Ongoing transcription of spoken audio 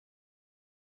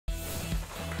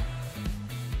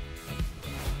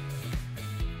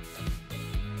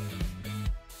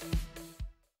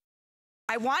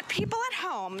I want people at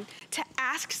home to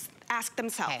ask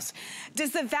themselves,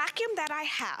 does the vacuum that I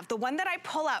have, the one that I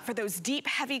pull out for those deep,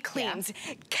 heavy cleans,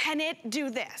 can it do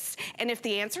this? And if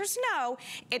the answer is no,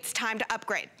 it's time to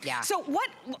upgrade. So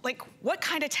what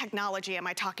kind of technology am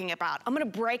I talking about? I'm gonna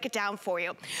break it down for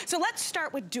you. So let's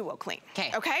start with Duo Clean,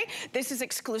 okay? This is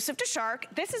exclusive to Shark.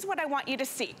 This is what I want you to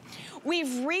see. We've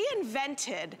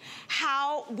reinvented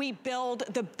how we build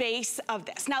the base of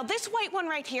this. Now this white one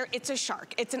right here, it's a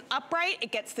Shark. It's an upright,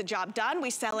 it gets the job done. We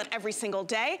sell it every single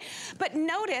day. But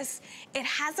notice it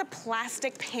has a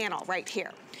plastic panel right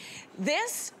here.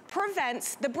 This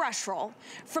prevents the brush roll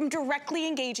from directly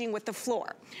engaging with the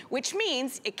floor, which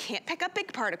means it can't pick up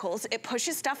big particles, it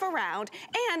pushes stuff around,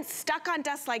 and stuck on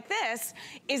dust like this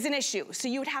is an issue. So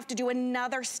you would have to do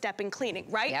another step in cleaning,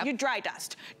 right? You dry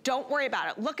dust. Don't worry about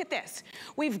it. Look at this.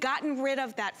 We've gotten rid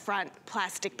of that front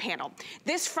plastic panel.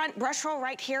 This front brush roll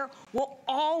right here will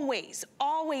always,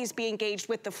 always be engaged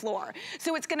with the floor.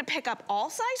 So it's gonna pick up all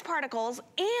size particles,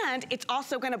 and it's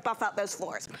also gonna buff out those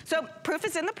floors. So proof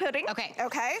is in the pudding.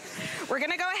 Okay. We're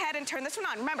gonna go ahead and turn this one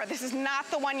on. Remember, this is not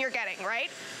the one you're getting, right?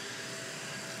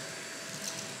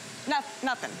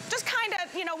 Nothing. Just kind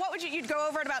of, you know, what would you'd go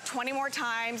over it about 20 more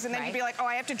times, and then you'd be like, oh,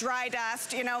 I have to dry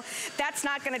dust, you know. That's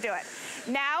not gonna do it.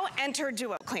 Now enter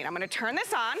Duo Clean. I'm gonna turn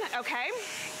this on, okay?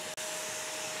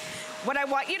 What I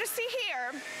want you to see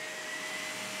here,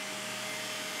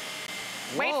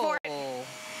 wait for it.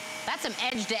 That's some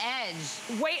edge to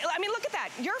edge. Wait, I mean, look at that.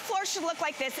 Your floor should look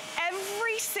like this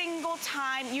every single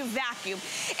time you vacuum.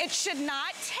 It should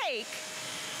not take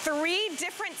 3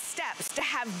 different steps to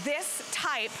have this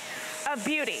type of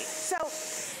beauty. So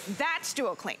that's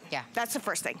Duo Clean. That's the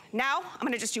first thing. Now, I'm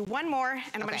gonna just do one more,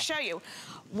 and I'm gonna show you.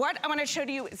 What I'm gonna show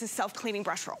you is a self-cleaning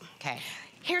brush roll.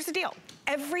 Here's the deal.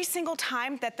 Every single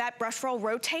time that that brush roll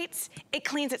rotates, it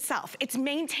cleans itself. It's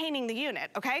maintaining the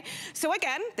unit, okay? So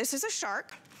again, this is a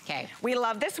Shark. We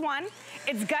love this one.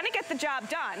 It's gonna get the job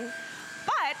done,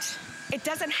 but it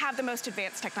doesn't have the most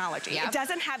advanced technology. It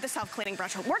doesn't have the self-cleaning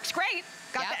brush roll. Works great.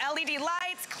 Got the LED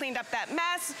lights, cleaned up that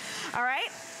mess, all right?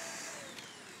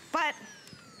 But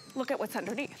look at what's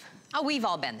underneath. Oh, we've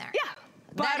all been there.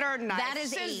 Butter knife, that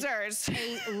is scissors.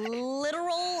 a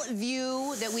literal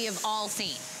view that we have all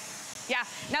seen.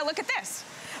 Now look at this,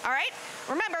 all right?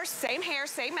 Remember, same hair,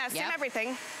 same mess, and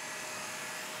everything.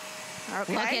 Look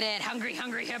at it, hungry,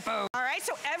 hungry hippo. All right,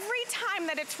 so every time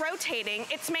that it's rotating,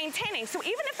 it's maintaining. So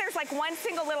even if there's like one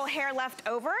single little hair left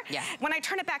over, when I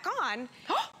turn it back on, it's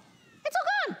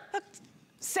all gone.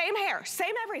 Same hair,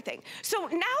 same everything. So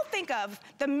now think of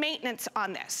the maintenance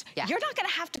on this. You're not gonna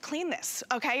have to clean this,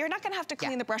 okay? You're not gonna have to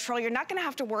clean the brush roll. You're not gonna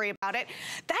have to worry about it.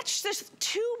 That's just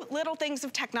 2 little things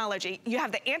of technology. You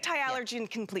have the anti-allergy and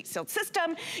complete sealed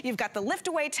system. You've got the lift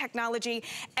away technology.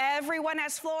 Everyone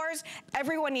has floors.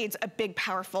 Everyone needs a big,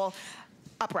 powerful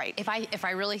upright. If I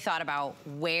really thought about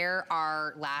where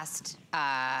our last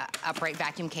upright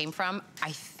vacuum came from,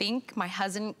 I think my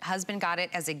husband got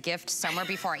it as a gift somewhere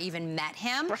before I even met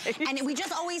him. And we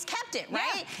just always kept it,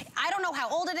 right? I don't know how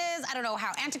old it is. I don't know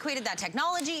how antiquated that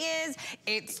technology is.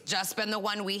 It's just been the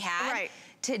one we had.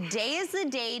 Today is the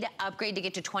day to upgrade to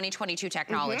get to 2022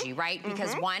 technology, right?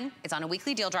 Because one, it's on a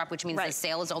weekly deal drop, which means the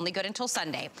sale is only good until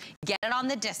Sunday. Get it on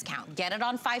the discount, get it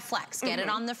on 5 Flex, get it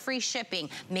on the free shipping,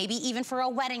 maybe even for a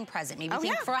wedding present, maybe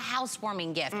think for a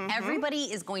housewarming gift. Everybody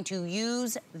is going to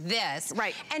use this.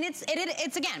 And it's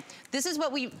again, this is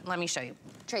what let me show you.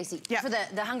 Tracy, for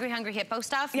the hungry, hungry hippo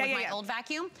stuff with my old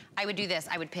vacuum, I would do this.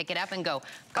 I would pick it up and go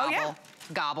gobble,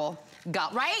 gobble,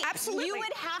 right? Absolutely. You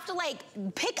would have to like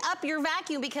pick up your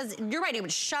vacuum because you're right, it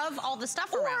would shove all the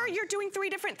stuff around. Or you're doing 3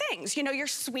 different things. You know, you're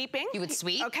sweeping. You would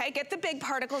sweep. Okay, get the big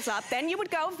particles up. Then you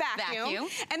would go vacuum.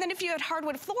 And then if you had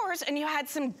hardwood floors and you had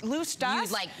some loose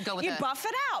dust, you'd like go with you'd buff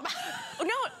it out.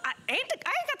 No, I ain't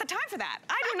got the time for that.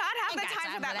 I do not have the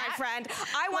time for that, my friend.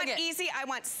 I want easy, I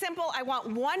want simple, I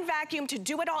want one vacuum to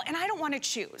do it all, and I don't want to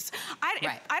choose. I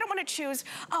don't want to choose,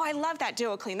 oh, I love that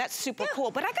Duo Clean, that's super cool,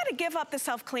 but I got to give up the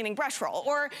self-cleaning brush roll.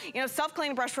 Or, you know,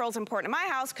 self-cleaning brush roll is important in my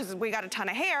house because we got a ton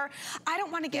of hair. I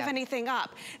don't want to give anything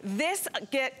up. This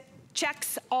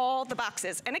checks all the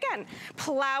boxes. And again,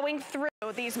 plowing through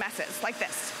these messes like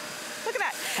this. Look at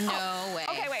that. No way.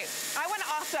 Okay, wait. I want to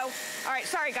also, all right,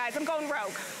 sorry guys, I'm going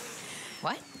rogue.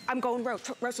 What? I'm going rogue.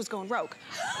 Rose was going rogue.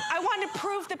 I want to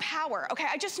prove the power. Okay,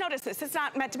 I just noticed this. It's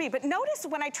not meant to be. But notice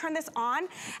when I turn this on,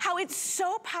 how it's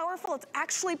so powerful. It's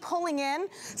actually pulling in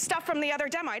stuff from the other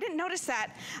demo. I didn't notice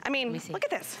that. I mean, look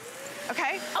at this.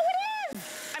 Okay? Oh, it is!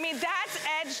 I mean, that's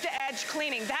edge-to-edge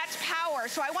cleaning. That's power.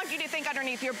 So I want you to think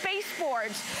underneath your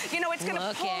baseboards. You know, it's going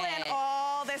to pull in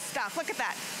all this stuff. Look at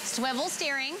that. Swivel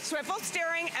steering. Swivel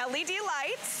steering, LED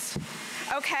lights.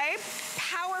 okay?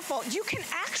 Powerful. You can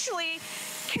actually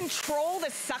control the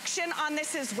suction on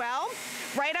this as well.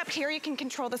 Right up here, you can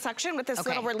control the suction with this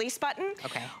little release button.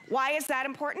 Okay. Why is that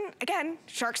important? Again,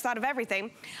 Shark's thought of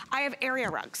everything. I have area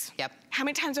rugs. Yep. How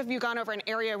many times have you gone over an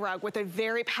area rug with a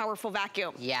very powerful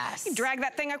vacuum? Yes. You drag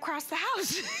that thing across the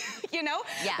house, you know?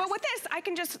 Yes. But with this, I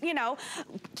can just, you know,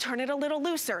 turn it a little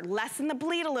looser, lessen the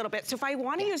bleed a little bit. So if I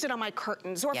want to use it on my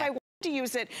curtains, or if I want to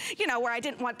use it, you know, where I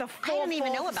didn't want the full, I didn't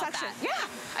even know about section. that.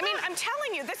 Yeah. I mean, I'm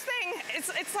telling you, this thing,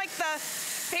 it's like the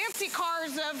fancy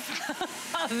cars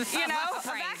of, you know,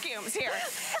 vacuums here.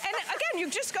 And again, you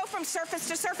just go from surface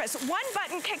to surface. One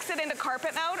button kicks it into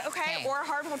carpet mode, okay, or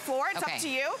hardwood floor. It's up to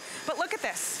you. But look at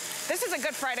this. This is a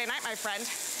good Friday night, my friend.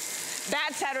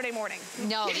 Bad Saturday morning.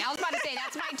 No, I was about to say,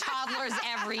 that's my toddlers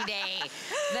every day.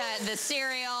 The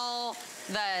cereal,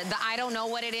 the I don't know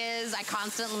what it is.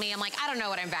 I'm like, I don't know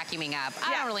what I'm vacuuming up.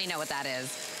 I don't really know what that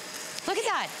is. Look at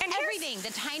that. And everything,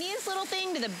 the tiniest little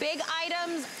thing to the big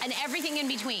items and everything in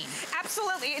between.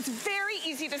 Absolutely. It's very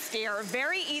easy to steer,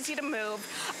 very easy to move.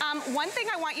 One thing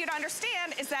I want you to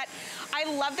understand is that I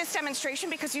love this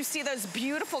demonstration because you see those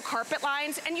beautiful carpet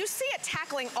lines and you see it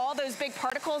tackling all those big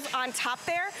particles on top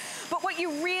there. But what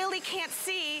you really can't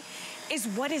see is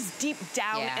what is deep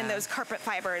down in those carpet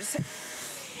fibers.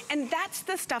 And that's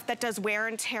the stuff that does wear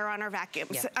and tear on our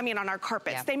vacuums. I mean, on our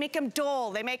carpets. They make them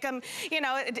dull. They make them, you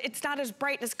know, it's not as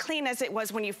bright, as clean as it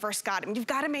was when you first got them. You've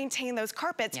got to maintain those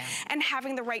carpets. And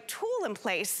having the right tool in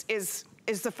place is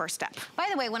the first step. By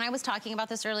the way, when I was talking about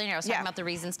this earlier, I was talking about the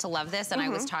reasons to love this, and I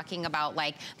was talking about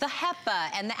like the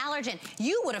HEPA and the allergen.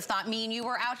 You would have thought me and you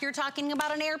were out here talking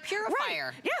about an air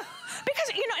purifier. Right. Yeah,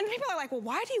 because, you know, and people are like, well,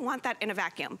 why do you want that in a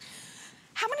vacuum?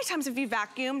 How many times have you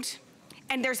vacuumed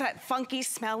and there's that funky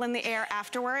smell in the air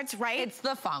afterwards, right? It's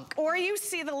the funk. Or you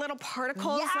see the little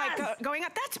particles like going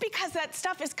up. That's because that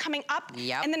stuff is coming up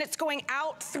and then it's going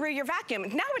out through your vacuum.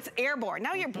 Now it's airborne.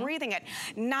 Now you're breathing it.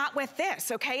 Not with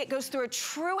this, okay? It goes through a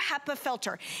true HEPA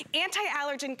filter,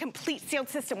 anti-allergen complete sealed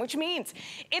system, which means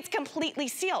it's completely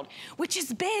sealed, which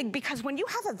is big because when you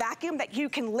have a vacuum that you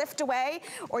can lift away,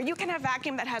 or you can have a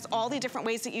vacuum that has all the different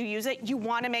ways that you use it, you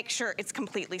want to make sure it's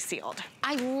completely sealed.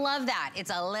 I love that.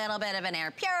 It's a little bit of an air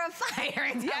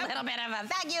purifier. It's a little bit of a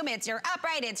vacuum. It's your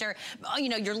upright. It's your, you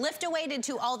know, your lift weighted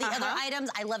to all the other items.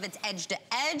 I love its edge to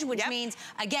edge, which means,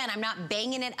 again, I'm not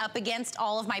banging it up against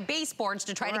all of my baseboards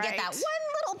to try to get that one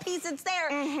little piece that's there.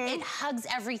 It hugs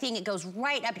everything. It goes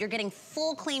right up. You're getting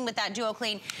full clean with that Duo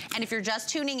Clean. And if you're just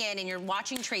tuning in and you're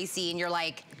watching Tracy and you're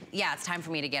like, yeah, it's time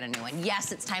for me to get a new one.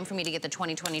 Yes, it's time for me to get the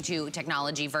 2022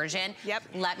 technology version.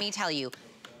 Let me tell you,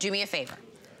 do me a favor.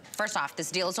 First off, this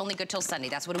deal is only good till Sunday.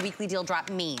 That's what a weekly deal drop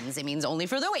means. It means only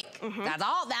for the week. That's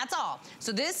all, that's all.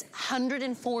 So this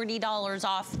 $140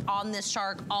 off on this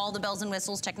Shark, all the bells and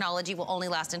whistles technology will only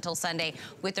last until Sunday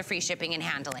with the free shipping and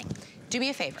handling. Do me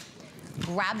a favor.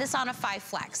 Grab this on a 5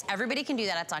 Flex. Everybody can do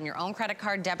that. It's on your own credit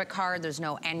card, debit card. There's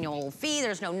no annual fee.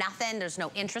 There's no nothing. There's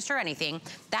no interest or anything.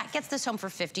 That gets this home for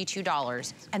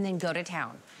 $52 and then go to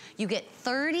town. You get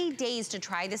 30 days to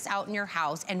try this out in your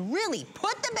house and really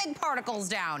put the big particles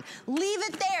down. Leave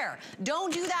it there.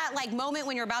 Don't do that like moment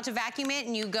when you're about to vacuum it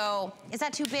and you go, is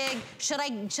that too big? Should I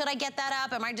get that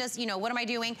up? Am I just, you know, what am I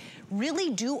doing? Really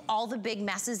do all the big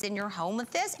messes in your home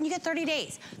with this and you get 30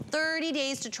 days. 30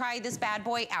 days to try this bad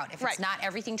boy out. If it's not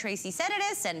everything Tracy said it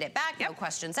is, send it back. No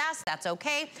questions asked. That's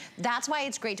okay. That's why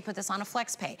it's great to put this on a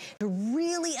FlexPay. To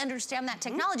really understand that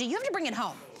technology, you have to bring it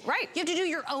home. Right. You have to do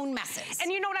your own messes.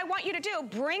 And you know what I want you to do?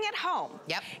 Bring it home.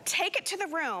 Take it to the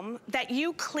room that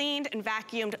you cleaned and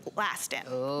vacuumed last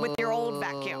in with your old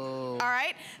vacuum. All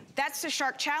right? That's the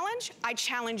Shark challenge. I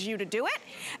challenge you to do it.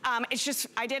 It's just,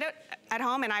 I did it at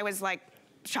home and I was like,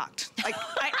 shocked. Like,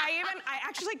 I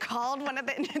actually called one of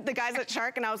the guys at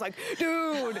Shark and I was like,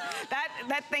 dude,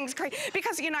 that thing's crazy.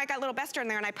 Because, you know, I got little Bester in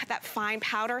there and I put that fine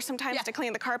powder sometimes to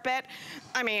clean the carpet.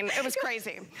 I mean, it was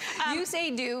crazy. You say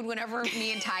dude whenever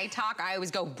me and Ty talk, I always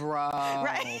go, bro.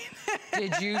 Right.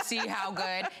 Did you see how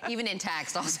good? Even in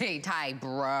text, I'll say, Ty,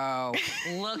 bro,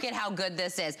 look at how good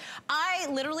this is. I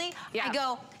literally, I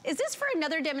go, is this for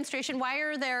another demonstration? Why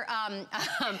are there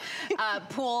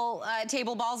pool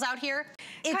table balls out here?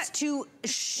 It's to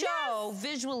show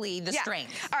visually the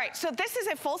strength. All right, so this is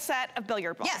a full set of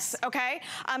billiard balls, okay?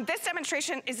 This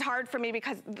demonstration is hard for me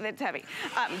because it's heavy,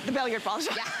 the billiard balls.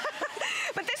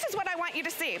 But this is what I want you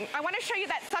to see. I want to show you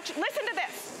that suction. Listen to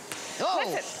this.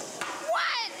 Listen.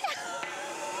 What?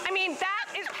 I mean,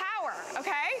 that is power,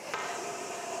 okay?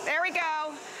 There we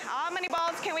go. How many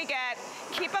balls can we get?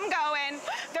 Keep them going.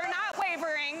 They're not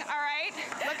wavering, all right?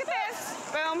 Look at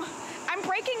this. Boom. I'm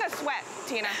breaking a sweat,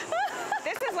 Tina.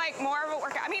 This is like more of a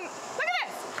workout. I mean, look at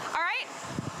this, all right?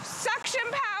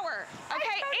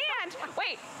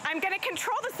 right, I'm gonna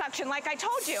control the suction like I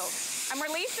told you. I'm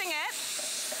releasing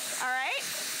it, all right?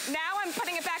 Now I'm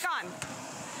putting it back on.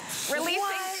 Releasing.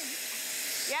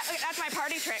 What? Yeah, that's my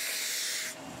party trick.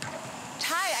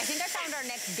 Ty, I think I found our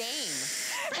next game.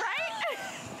 Right?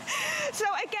 So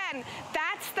again,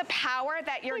 that's the power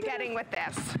that you're getting with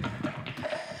this.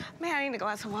 Man, I need a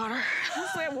glass of water. This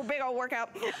is a big old workout.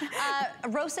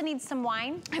 Rosa needs some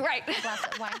wine. Right. A glass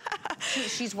of wine.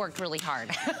 She's worked really hard.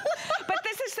 But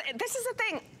this is the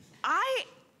thing.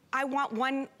 I want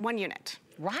one unit.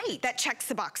 Right. That checks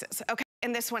the boxes, okay?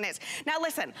 And this one is. Now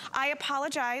listen, I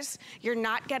apologize. You're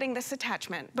not getting this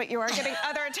attachment, but you are getting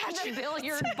other attachments. The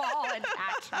billiard ball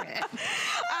attachment.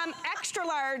 Extra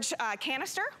large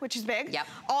canister, which is big. Yep.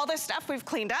 All this stuff we've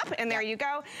cleaned up, and there you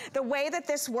go. The way that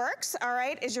this works, all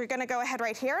right, is you're gonna go ahead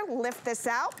right here, lift this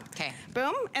out. Okay.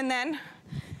 Boom, and then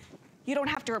you don't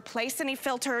have to replace any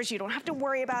filters. You don't have to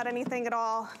worry about anything at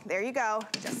all. There you go,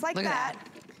 just like that.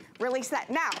 Release that.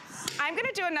 Now, I'm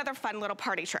gonna do another fun little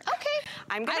party trick. Okay.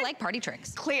 I like party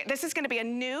tricks. This is gonna be a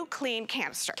new clean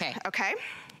canister. Okay. Okay?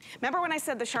 Remember when I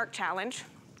said the shark challenge?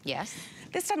 Yes.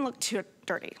 This doesn't look too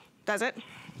dirty, does it?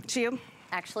 To you?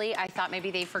 Actually, I thought maybe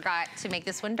they forgot to make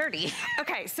this one dirty.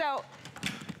 Okay, so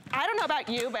I don't know about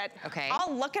you, but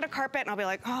I'll look at a carpet and I'll be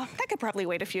like, oh, that could probably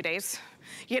wait a few days,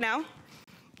 you know?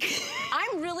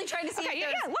 I'm really trying to see if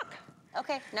there's... Yeah, look.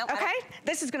 Okay, no. Okay,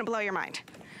 this is gonna blow your mind.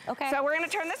 Okay. So we're gonna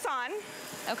turn this on.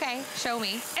 Okay, show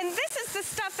me. And this is the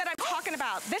stuff that I'm talking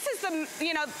about. This is the,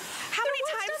 you know, how many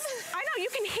times, I know, you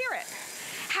can hear it.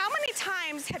 How many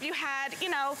times have you had, you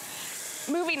know,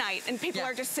 movie night and people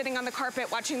are just sitting on the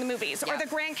carpet watching the movies, or the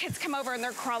grandkids come over and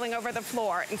they're crawling over the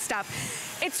floor and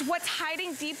stuff. It's what's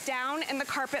hiding deep down in the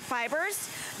carpet fibers.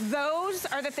 Those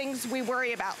are the things we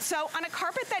worry about. So on a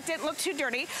carpet that didn't look too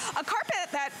dirty, a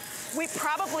carpet that we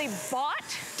probably bought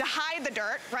to hide the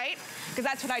dirt, right? Because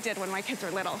that's what I did when my kids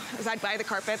were little, is I'd buy the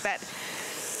carpet that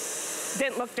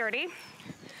didn't look dirty.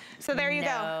 So there you go.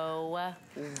 No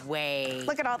way.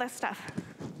 Look at all this stuff.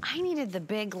 I needed the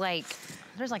big, like,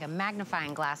 there's like a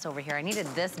magnifying glass over here. I needed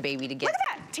this baby to get. Look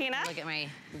at that, Tina. Look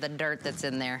at the dirt that's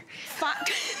in there.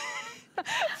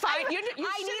 I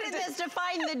needed this to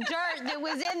find the dirt that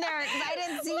was in there because I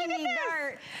didn't see any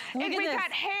dirt. We've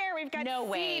got hair, we've got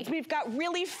seeds, we've got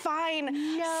really fine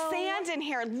sand in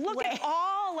here. Look at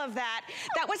all of that.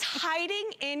 That was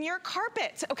hiding in your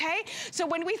carpet, okay? So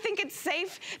when we think it's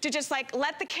safe to just like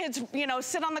let the kids, you know,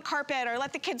 sit on the carpet or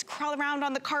let the kids crawl around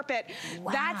on the carpet,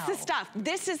 that's the stuff.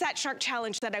 This is that shark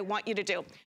challenge that I want you to do.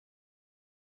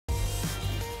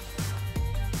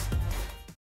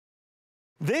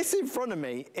 This in front of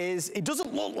me it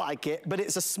doesn't look like it, but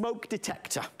it's a smoke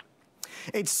detector.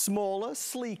 It's smaller,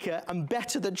 sleeker, and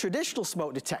better than traditional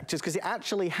smoke detectors because it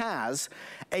actually has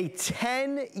a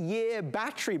 10-year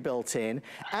battery built in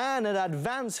and an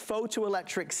advanced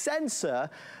photoelectric sensor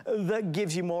that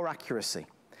gives you more accuracy.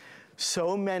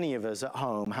 So many of us at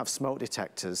home have smoke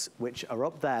detectors which are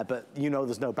up there, but you know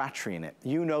there's no battery in it.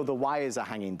 You know the wires are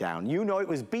hanging down. You know it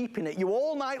was beeping at you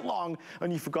all night long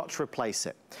and you forgot to replace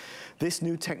it. This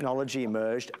new technology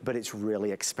emerged, but it's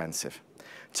really expensive.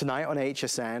 Tonight on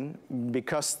HSN,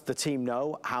 because the team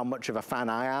know how much of a fan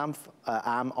I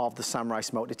am of the Samurai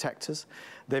smoke detectors,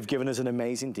 they've given us an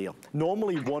amazing deal.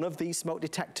 Normally, one of these smoke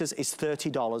detectors is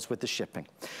 $30 with the shipping.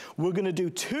 We're gonna do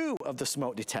 2 of the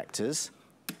smoke detectors,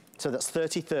 so that's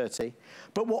 $30,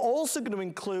 but we're also gonna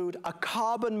include a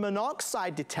carbon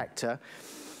monoxide detector,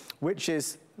 which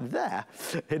is there,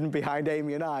 hidden behind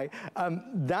Amy and I.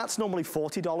 That's normally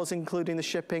 $40 including the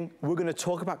shipping. We're gonna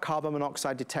talk about carbon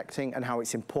monoxide detecting and how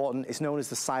it's important. It's known as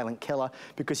the silent killer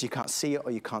because you can't see it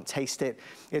or you can't taste it.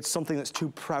 It's something that's too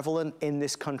prevalent in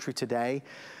this country today.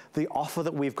 The offer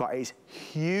that we've got is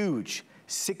huge.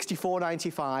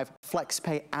 $64.95, flex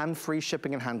pay and free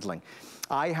shipping and handling.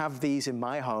 I have these in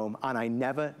my home and I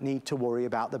never need to worry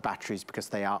about the batteries because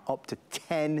they are up to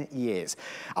 10 years.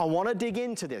 I want to dig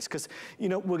into this because, you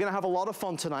know, we're going to have a lot of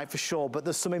fun tonight for sure, but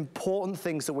there's some important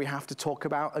things that we have to talk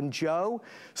about. And Joe,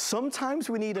 sometimes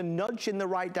we need a nudge in the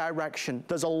right direction.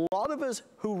 There's a lot of us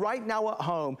who right now at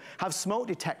home have smoke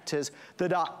detectors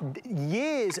that are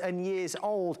years and years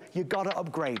old. You got to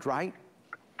upgrade, right?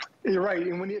 You're right,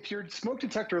 and if your smoke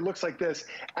detector looks like this,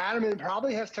 Adam, it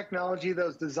probably has technology that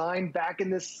was designed back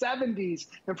in the 70s.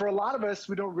 And for a lot of us,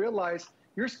 we don't realize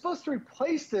you're supposed to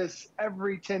replace this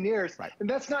every 10 years. Right. And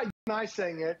that's not you and I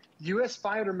saying it. U.S.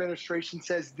 Fire Administration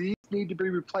says these need to be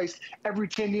replaced every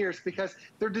 10 years because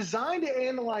they're designed to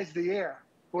analyze the air.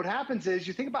 What happens is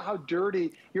you think about how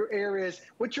dirty your air is.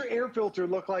 What's your air filter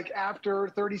look like after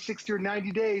 30, 60, or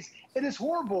 90 days? It is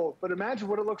horrible, but imagine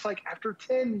what it looks like after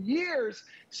 10 years.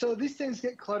 So these things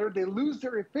get cluttered. They lose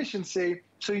their efficiency,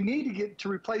 so you need to get to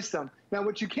replace them. Now,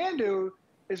 what you can do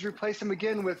is replace them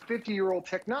again with 50-year-old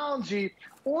technology,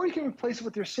 or you can replace it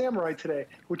with your Samurai today,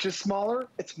 which is smaller,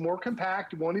 it's more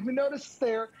compact, you won't even notice it's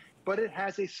there, but it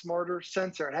has a smarter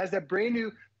sensor. It has that brand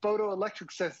new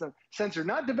photoelectric sensor,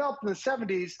 not developed in the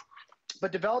 70s,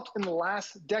 but developed in the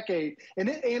last decade. And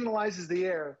it analyzes the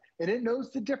air, and it knows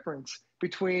the difference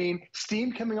between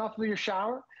steam coming off of your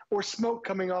shower or smoke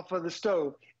coming off of the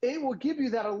stove. It will give you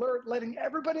that alert, letting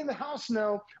everybody in the house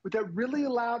know with that really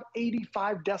loud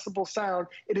 85 decibel sound,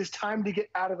 it is time to get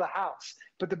out of the house.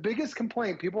 But the biggest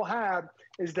complaint people have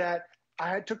is that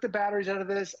I took the batteries out of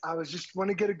this. I was just want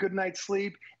to get a good night's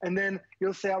sleep. And then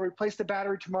you'll say, I'll replace the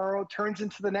battery tomorrow, turns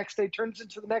into the next day, turns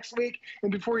into the next week.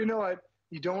 And before you know it,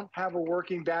 you don't have a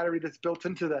working battery that's built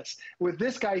into this. With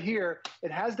this guy here,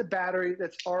 it has the battery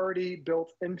that's already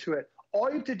built into it. All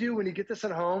you have to do when you get this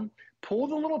at home, pull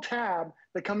the little tab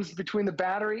that comes between the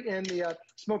battery and the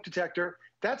smoke detector.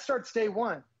 That starts day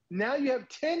one. Now you have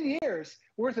 10 years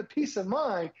worth of peace of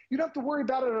mind. You don't have to worry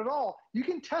about it at all. You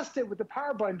can test it with the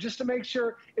power button just to make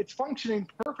sure it's functioning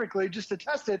perfectly, just to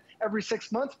test it every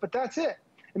 6 months, but that's it.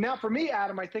 And now for me,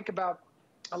 Adam, I think about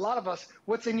a lot of us,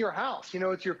 what's in your house? You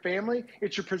know, it's your family,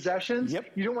 it's your possessions.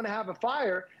 Yep. You don't want to have a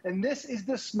fire. And this is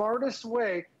the smartest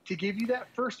way to give you that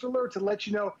first alert to let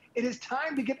you know it is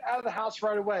time to get out of the house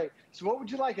right away. So what would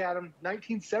you like, Adam?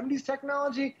 1970s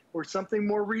technology or something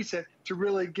more recent to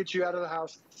really get you out of the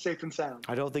house safe and sound?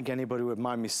 I don't think anybody would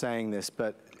mind me saying this,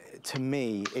 but to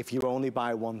me, if you only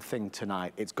buy one thing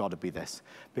tonight, it's got to be this,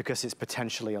 because it's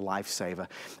potentially a lifesaver.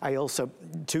 I also,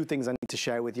 two things I need to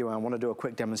share with you, and I want to do a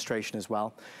quick demonstration as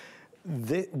well.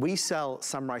 We sell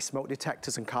Samurai smoke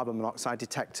detectors and carbon monoxide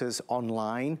detectors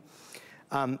online.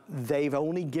 They've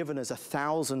only given us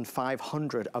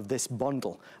 1,500 of this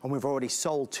bundle, and we've already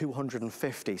sold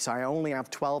 250. So I only have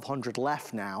 1,200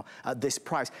 left now at this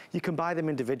price. You can buy them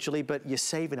individually, but you're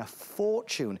saving a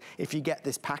fortune if you get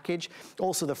this package.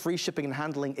 Also, the free shipping and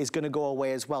handling is going to go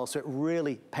away as well, so it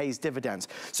really pays dividends.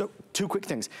 So two quick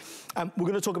things. We're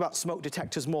going to talk about smoke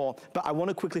detectors more, but I want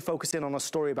to quickly focus in on a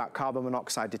story about carbon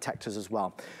monoxide detectors as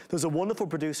well. There's a wonderful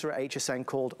producer at HSN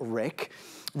called Rick.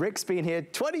 Rick's been here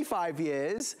 25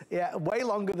 years, yeah, way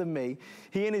longer than me.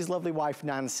 He and his lovely wife,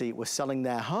 Nancy, were selling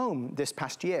their home this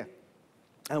past year.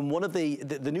 And one of the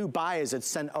new buyers had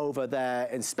sent over their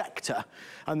inspector,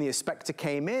 and the inspector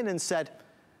came in and said,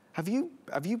 have you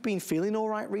been feeling all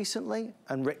right recently?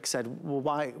 And Rick said, well,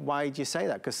 why did you say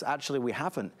that? Because actually we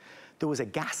haven't. There was a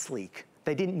gas leak.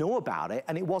 They didn't know about it,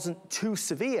 and it wasn't too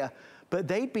severe, but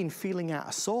they'd been feeling out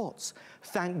of sorts.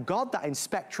 Thank God that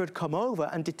inspector had come over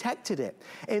and detected it.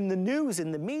 In the news,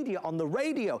 in the media, on the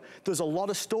radio, there's a lot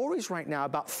of stories right now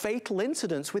about fatal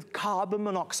incidents with carbon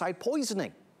monoxide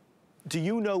poisoning. Do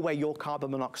you know where your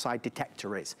carbon monoxide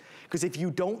detector is? Because if you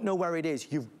don't know where it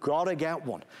is, you've got to get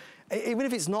one. Even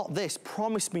if it's not this,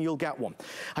 promise me you'll get one.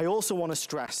 I also want to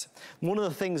stress, one of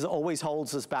the things that always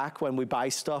holds us back when we buy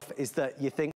stuff is that you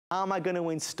think, how am I going to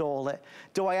install it?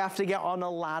 Do I have to get on a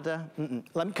ladder?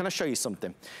 Can I show you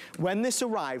something? When this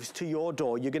arrives to your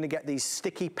door, you're going to get these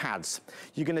sticky pads.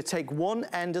 You're going to take one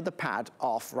end of the pad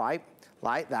off, right?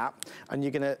 Like that, and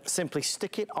you're gonna simply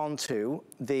stick it onto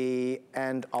the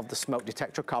end of the smoke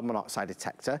detector, carbon monoxide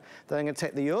detector. Then I'm gonna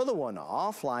take the other one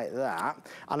off like that,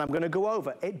 and I'm gonna go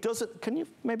over. It doesn't, can you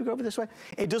maybe go over this way?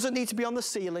 It doesn't need to be on the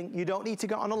ceiling. You don't need to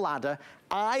get on a ladder.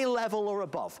 Eye level or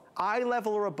above, eye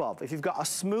level or above. If you've got a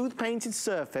smooth painted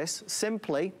surface,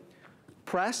 simply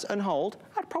press and hold.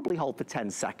 I'd probably hold for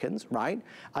 10 seconds, right?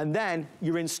 And then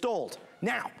you're installed.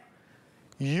 Now,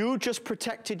 you just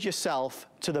protected yourself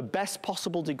to the best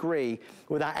possible degree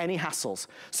without any hassles.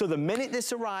 So the minute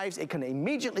this arrives, it can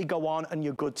immediately go on and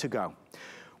you're good to go.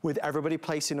 With everybody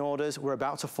placing orders, we're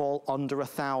about to fall under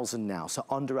 1,000 now. So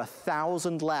under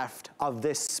 1,000 left of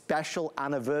this special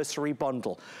anniversary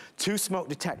bundle. 2 smoke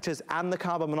detectors and the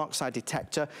carbon monoxide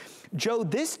detector. Joe,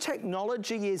 this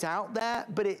technology is out there,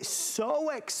 but it's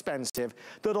so expensive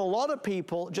that a lot of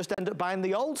people just end up buying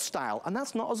the old style, and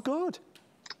that's not as good.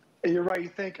 You're right. You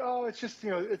think, oh, it's just,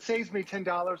 you know, it saves me $10.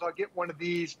 I'll get one of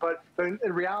these. But in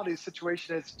reality, the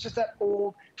situation is just that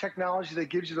old technology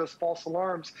that gives you those false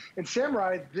alarms. And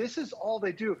Samurai, this is all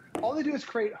they do. All they do is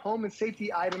create home and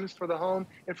safety items for the home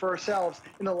and for ourselves.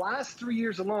 In the last 3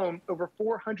 years alone, over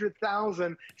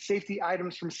 400,000 safety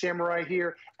items from Samurai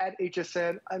here at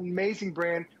HSN. Amazing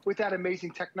brand with that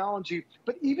amazing technology.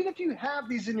 But even if you have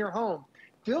these in your home,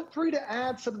 feel free to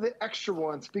add some of the extra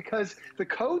ones, because the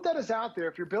code that is out there,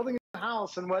 if you're building a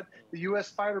house, and what the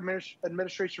U.S. Fire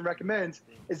Administration recommends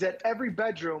is that every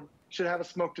bedroom should have a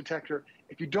smoke detector.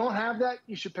 If you don't have that,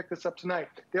 you should pick this up tonight.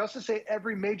 They also say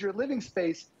every major living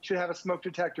space should have a smoke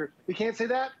detector. You can't say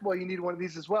that? Well, you need one of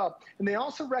these as well. And they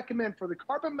also recommend for the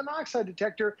carbon monoxide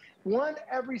detector, one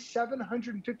every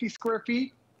 750 square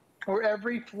feet or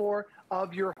every floor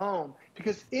of your home,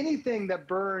 because anything that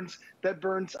burns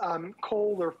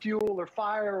coal or fuel or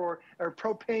fire or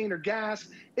propane or gas,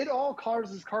 it all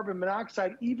causes carbon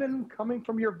monoxide, even coming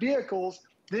from your vehicles.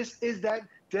 This is that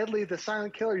deadly, the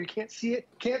silent killer. You can't see it,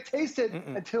 can't taste it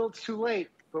until it's too late.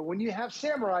 But when you have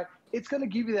Samurai, it's going to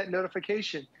give you that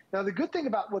notification. Now, the good thing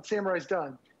about what Samurai's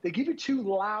done, they give you 2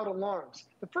 loud alarms.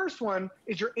 The first one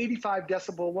is your 85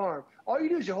 decibel alarm. All you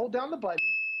do is you hold down the button.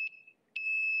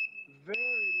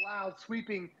 Very loud,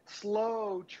 sweeping,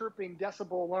 slow, chirping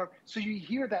decibel alarm, so you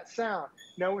hear that sound.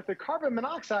 Now, with the carbon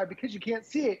monoxide, because you can't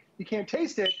see it, you can't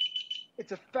taste it,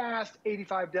 it's a fast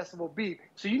 85 decibel beep.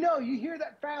 So you know, you hear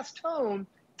that fast tone,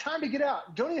 time to get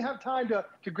out. Don't even have time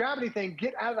to grab anything.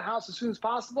 Get out of the house as soon as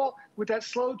possible. With that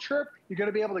slow chirp, you're going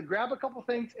to be able to grab a couple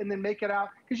things and then make it out,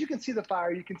 because you can see the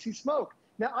fire, you can see smoke.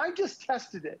 Now, I just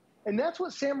tested it, and that's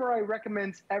what Samurai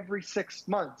recommends every 6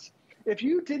 months. If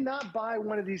you did not buy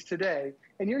one of these today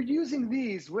and you're using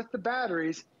these with the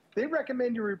batteries, they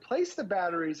recommend you replace the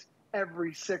batteries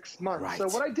every 6 months. Right. So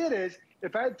what I did is,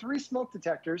 if I had 3 smoke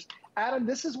detectors, Adam,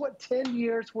 this is what 10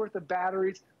 years worth of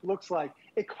batteries looks like.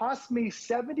 It cost me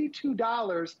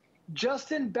 $72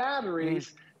 just in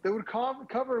batteries that would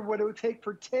cover what it would take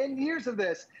for 10 years of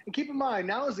this. And keep in mind,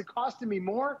 now is it costing me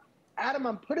more? Adam,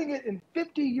 I'm putting it in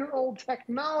 50-year-old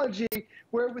technology,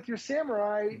 where with your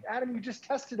Samurai, Adam, you just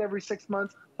test it every 6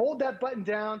 months, hold that button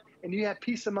down, and you have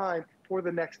peace of mind for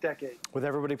the next decade. With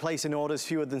everybody placing orders,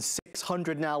 fewer than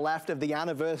 600 now left of the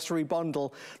anniversary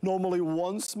bundle. Normally,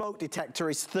 1 smoke detector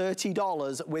is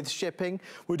 $30 with shipping.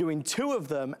 We're doing 2 of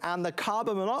them, and the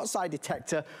carbon monoxide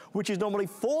detector, which is normally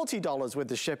 $40 with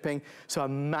the shipping. So a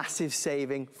massive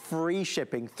saving, free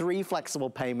shipping, 3 flexible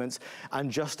payments,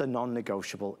 and just a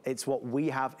non-negotiable. It's what we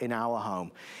have in our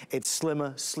home. It's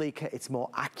slimmer, sleeker, it's more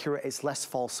accurate, it's less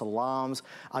false alarms,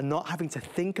 and not having to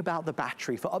think about the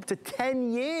battery for up to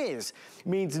 10 years.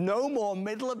 Means no more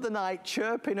middle of the night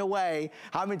chirping away,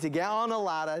 having to get on a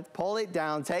ladder, pull it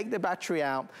down, take the battery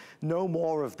out. No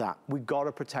more of that. We've got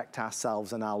to protect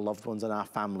ourselves and our loved ones and our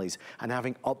families, and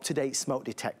having up-to-date smoke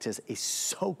detectors is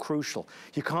so crucial.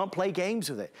 You can't play games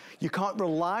with it. You can't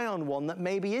rely on one that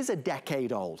maybe is a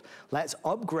decade old. Let's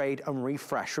upgrade and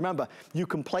refresh. Remember, you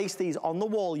can place these on the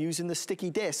wall using the sticky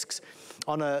discs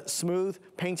on a smooth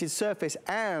painted surface,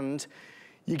 and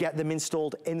you get them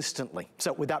installed instantly.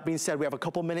 So with that being said, we have a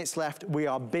couple minutes left. We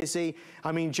are busy.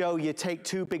 I mean, Joe, you take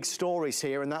 2 big stories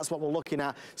here, and that's what we're looking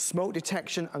at. Smoke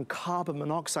detection and carbon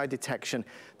monoxide detection.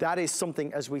 That is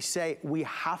something, as we say, we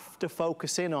have to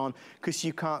focus in on, because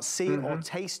you can't see it or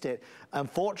taste it.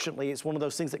 Unfortunately, it's one of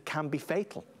those things that can be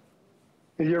fatal.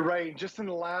 You're right. Just in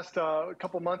the last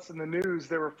couple months in the news,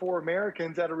 there were 4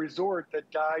 Americans at a resort that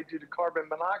died due to carbon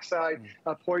monoxide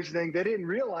poisoning. They didn't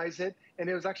realize it, and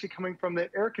it was actually coming from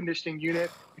the air conditioning unit,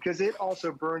 because it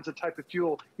also burns a type of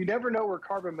fuel. You never know where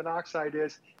carbon monoxide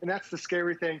is, and that's the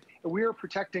scary thing. And we are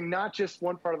protecting not just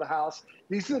one part of the house.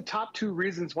 These are the top 2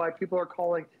 reasons why people are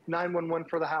calling 911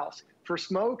 for the house: for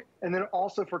smoke, and then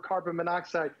also for carbon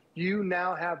monoxide. You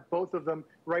now have both of them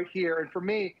right here. And for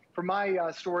me, for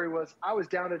my story was, I was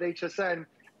down at HSN,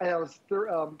 and I was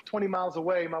 20 miles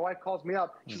away. My wife calls me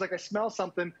up. She's like, I smell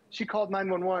something. She called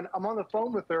 911. I'm on the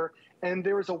phone with her, and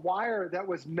there was a wire that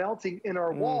was melting in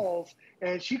our walls,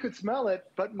 and she could smell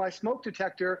it, but my smoke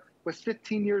detector was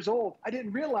 15 years old. I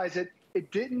didn't realize it.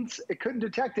 It couldn't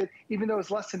detect it, even though it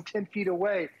was less than 10 feet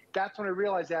away. That's when I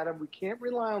realized, Adam, we can't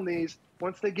rely on these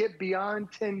once they get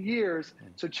beyond 10 years.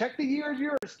 So check the year of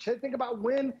yours. Think about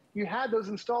when you had those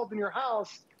installed in your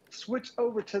house. Switch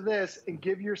over to this and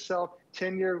give yourself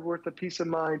 10 years worth of peace of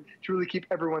mind to really keep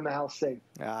everyone in the house safe.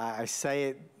 I say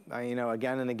it, you know,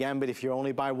 again and again, but if you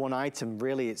only buy 1 item,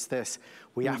 really it's this.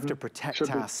 We have to protect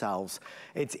ourselves.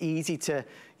 It's easy to,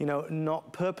 you know,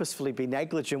 not purposefully be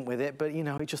negligent with it, but, you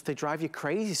know, they drive you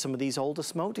crazy, some of these older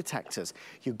smoke detectors.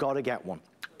 You've got to get one.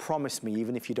 Promise me,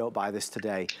 even if you don't buy this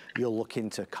today, you'll look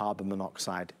into carbon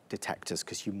monoxide detectors,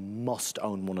 because you must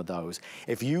own one of those.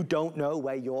 If you don't know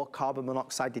where your carbon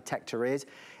monoxide detector is,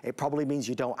 it probably means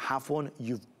you don't have one.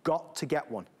 You've got to get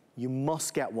one. You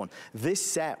must get one. This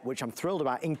set, which I'm thrilled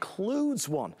about, includes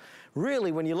one.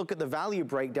 Really, when you look at the value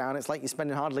breakdown, it's like you're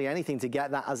spending hardly anything to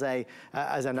get that as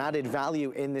an added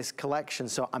value in this collection.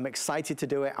 So I'm excited to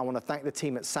do it. I want to thank the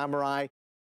team at Samurai.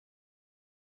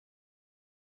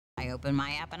 open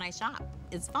my app and I shop.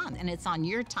 It's fun, and it's on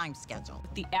your time schedule.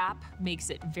 The app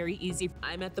makes it very easy.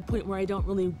 I'm at the point where I don't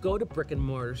really go to brick and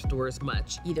mortar stores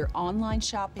much. Either online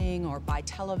shopping or by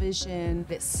television,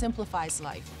 it simplifies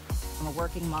life. I'm a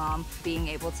working mom. Being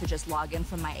able to just log in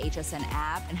from my HSN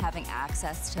app and having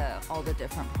access to all the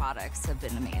different products have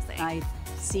been amazing. I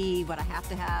see what I have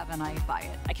to have and I buy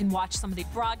it. I can watch some of the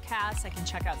broadcasts, I can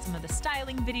check out some of the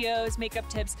styling videos, makeup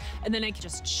tips, and then I can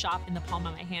just shop in the palm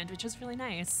of my hand, which is really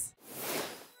nice.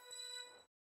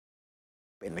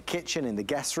 In the kitchen, in the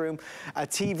guest room, a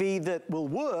TV that will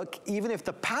work even if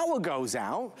the power goes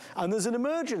out and there's an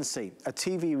emergency. A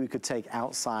TV we could take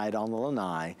outside on the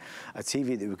lanai, a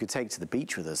TV that we could take to the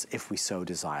beach with us if we so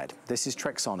desired. This is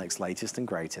Trexonic's latest and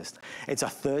greatest. It's a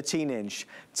 13-inch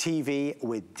TV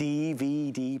with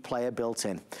DVD player built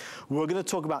in. We're going to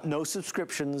talk about no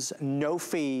subscriptions, no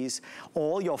fees,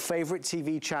 all your favorite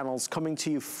TV channels coming to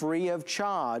you free of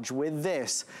charge with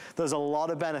this. There's a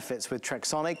lot of benefits with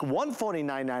Trexonic.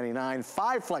 $149.99,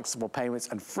 5 flexible payments,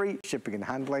 and free shipping and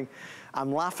handling.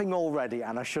 I'm laughing already,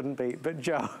 and I shouldn't be, but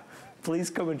Joe, please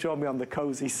come and join me on the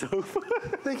cozy sofa.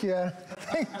 Thank you, Anna.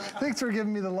 Thanks for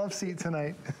giving me the love seat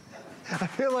tonight. I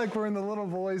feel like we're in the little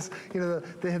boys, you know,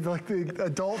 they have like the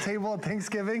adult table at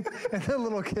Thanksgiving, and the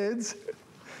little kids.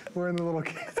 We're in the little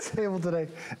kids table today.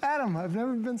 Adam, I've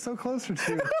never been so closer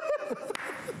to you.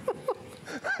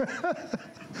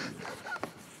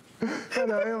 I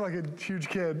know, I am like a huge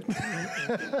kid. It's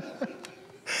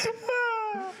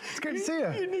great to see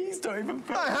you. Your knees don't even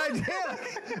fit. I did.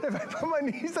 If I put my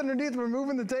knees underneath, we're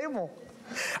moving the table.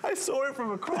 I saw it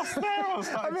from across there.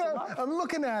 I'm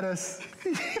looking at us.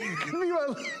 You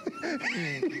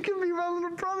can be my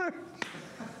little brother.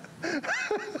 I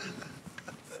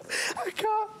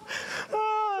can't.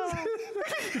 Oh.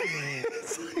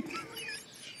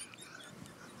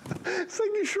 It's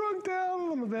like you shrunk down a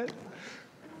little bit.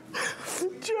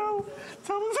 Joe,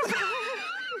 tell us about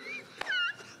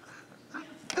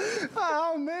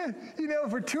Oh man, you know,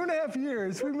 for 2.5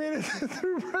 years, we made it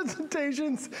through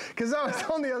presentations because I was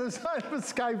on the other side of a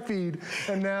Skype feed,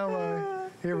 and now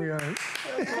here we are.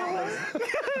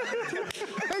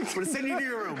 Thanks for sending you to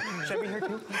your room. Should I be here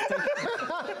too?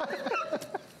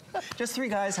 Just 3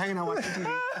 guys hanging out watching TV.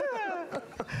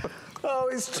 Oh,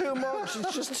 it's too much.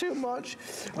 It's just too much.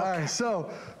 All right, so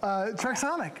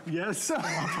Trexonic. Yes. So,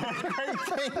 great,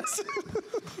 thanks.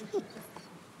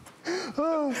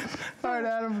 Oh, all right,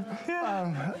 Adam.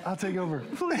 I'll take over.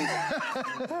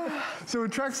 So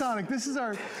with Trexonic, this is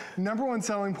our #1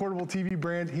 selling portable TV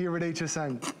brand here at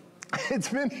HSN. It's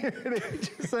been here at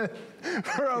HSN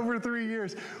for over 3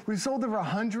 years. We've sold over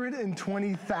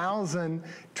 120,000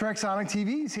 Trexonic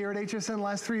TVs here at HSN the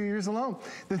last 3 years alone.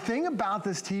 The thing about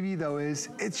this TV, though, is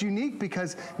it's unique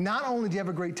because not only do you have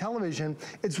a great television,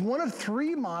 it's one of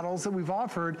 3 models that we've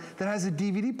offered that has a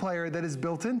DVD player that is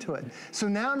built into it. So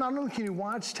now not only can you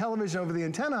watch television over the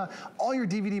antenna, all your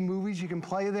DVD movies you can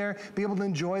play there, be able to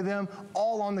enjoy them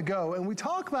all on the go. And we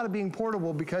talk about it being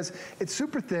portable because it's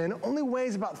super thin, only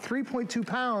weighs about 3.2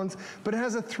 pounds, but it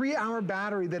has a 3-hour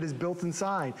battery that is built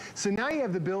inside. So now you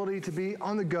have the ability to be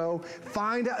on the go,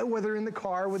 find out whether in the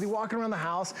car, whether you're walking around the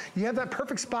house, you have that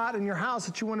perfect spot in your house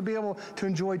that you want to be able to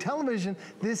enjoy television.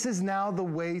 This is now the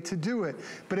way to do it.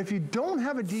 But if you don't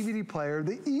have a DVD player,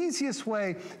 the easiest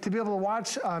way to be able to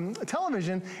watch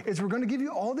television is we're going to give you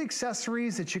all the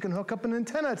accessories that you can hook up an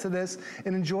antenna to this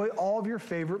and enjoy all of your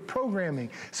favorite programming.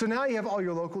 So now you have all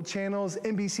your local channels,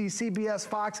 NBC, CBS,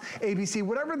 Fox, ABC,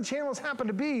 whatever the channels happen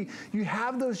to be, you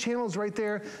have those channels right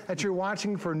there that you're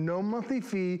watching for no monthly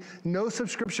fee, no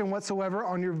subscription whatsoever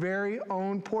on your very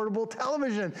own portable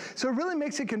television. So it really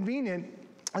makes it convenient.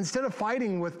 Instead of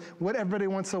fighting with what everybody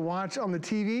wants to watch on the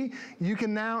TV, you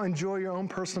can now enjoy your own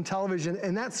personal television.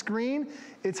 And that screen,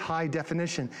 it's high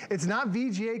definition. It's not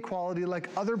VGA quality like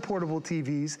other portable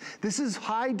TVs. This is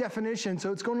high definition,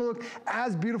 so it's going to look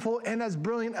as beautiful and as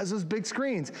brilliant as those big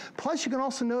screens. Plus, you can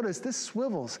also notice this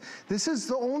swivels. This is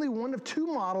the only one of 2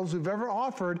 models we've ever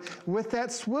offered with that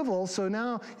swivel. So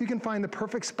now you can find the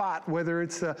perfect spot, whether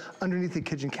it's underneath the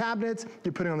kitchen cabinets,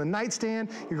 you're putting it on the nightstand,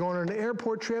 you're going on an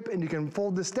airport trip, and you can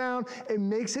fold this down. It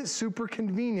makes it super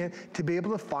convenient to be able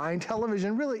to find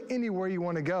television really anywhere you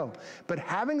want to go. But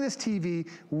having this TV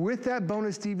with that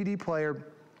bonus DVD player,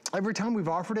 every time we've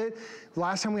offered it,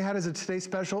 last time we had it as a Today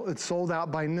Special, it sold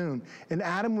out by noon. And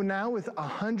Adam, now with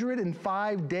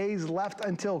 105 days left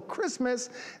until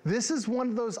Christmas, this is one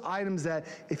of those items that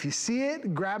if you see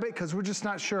it, grab it, because we're just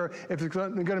not sure if it's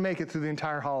going to make it through the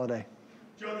entire holiday.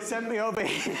 Send me over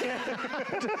here.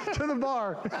 to the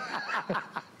bar.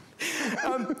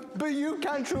 But you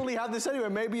can truly have this anywhere.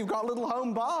 Maybe you've got a little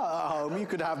home bar at home. You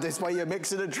could have this while you're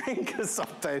mixing a drink or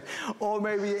something. Or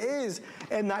maybe it is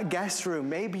in that guest room.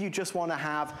 Maybe you just want to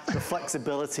have the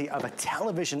flexibility of a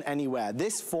television anywhere.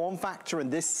 This form factor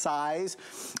and this size,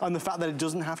 and the fact that it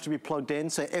doesn't have to be plugged in.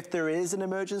 So if there is an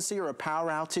emergency or a power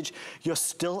outage, you're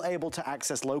still able to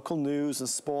access local news and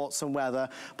sports and weather,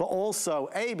 but also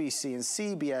ABC and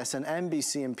CBS and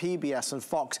NBC and PBS and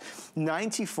Fox.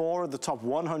 94 of the top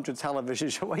 100 television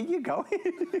shows. Where are you going?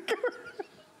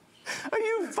 Are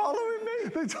you following me?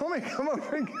 They told me come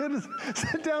over and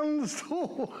sit down on the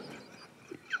stool.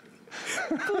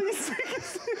 Please.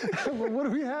 Well, what are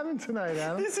we having tonight,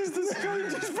 Adam? This is the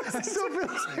strangest present. I still feel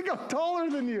like I'm taller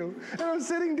than you, and I'm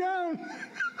sitting down.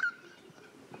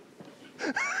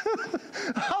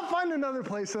 I'll find another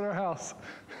place in our house.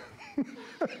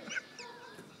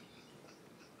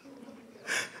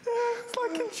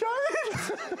 Fucking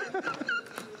giant.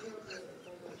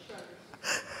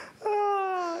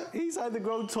 He's either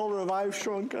grown taller or I've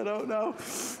shrunk, I don't know.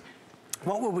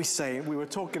 What were we saying? We were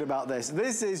talking about this.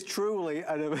 This is truly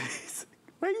an amazing.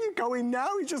 Where are you going now?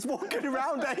 You're just walking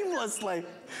around aimlessly.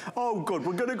 Oh, good.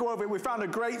 We're going to go over it. We found a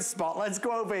great spot. Let's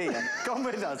go over here. Come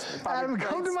with us. Adam,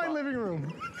 come to my living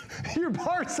room. Your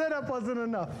bar setup wasn't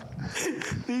enough.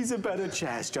 These are better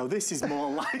chairs, Joe. This is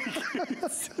more like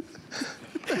it.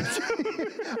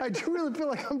 I do really feel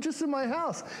like I'm just in my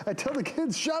house. I tell the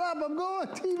kids, shut up, I'm going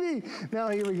on TV. Now,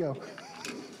 here we go.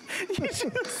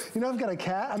 You know, I've got a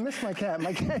cat. I miss my cat.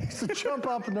 My cat used to jump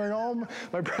up during all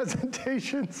my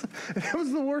presentations. And it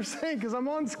was the worst thing because I'm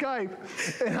on Skype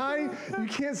and you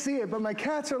can't see it, but my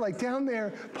cats are like down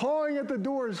there pawing at the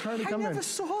doors trying to come in. I never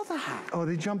saw that. Oh,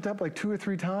 they jumped up like 2 or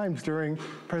 3 times during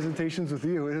presentations with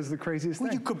you. It is the craziest thing.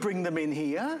 Well, you could bring them in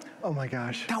here. Oh my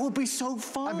gosh. That would be so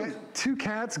fun. I've got 2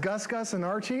 cats, Gus, and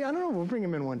Archie. I don't know, we'll bring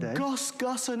them in one day.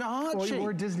 Gus, and Archie. Well,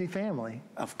 we're a Disney family.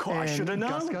 Of course, I should have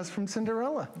known. Gus from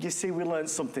Cinderella. You see, we learned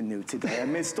something new today. I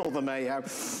missed all the mayhem.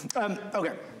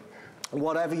 Okay.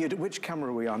 Whatever you do, which camera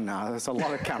are we on now? There's a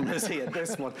lot of cameras here,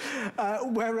 this one.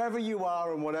 Wherever you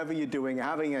are and whatever you're doing,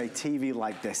 having a TV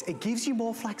like this, it gives you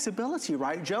more flexibility,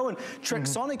 right, Joe? And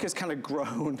Trexonic has kind of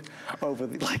grown over,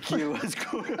 like you has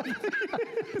grown over the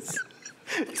years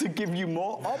to give you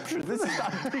more options. This is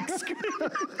that big screen.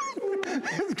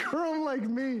 It's grown like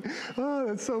me. Oh,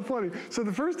 that's so funny. So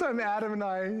the first time Adam and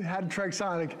I had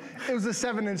Trexonic, it was a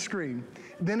 7-inch screen.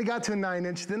 Then it got to a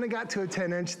 9-inch, then it got to a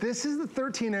 10-inch. This is the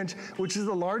 13-inch, which is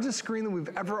the largest screen that we've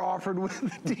ever offered with a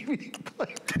DVD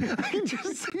player. I can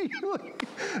just see you like,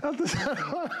 out the side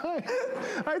of my eye.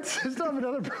 I just have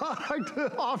another product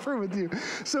to offer with you.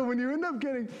 So when you end up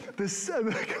getting this,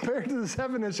 compared to the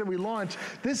 7-inch that we launched,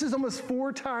 this is almost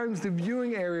 4 times the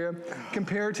viewing area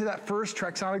compared to that first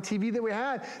Trexonic TV that we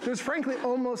had. There's frankly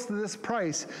almost this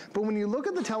price. But when you look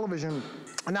at the television,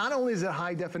 not only is it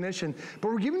high definition, but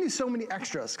we're giving you so many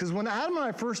extras. Because when Adam and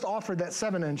I first offered that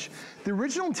 7-inch, the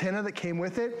original antenna that came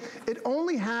with it, it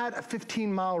only had a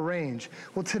 15-mile range.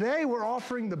 Well, today we're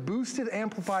offering the boosted,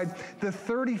 amplified, the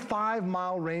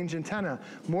 35-mile range antenna.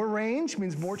 More range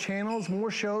means more channels,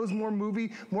 more shows, more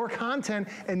movie, more content,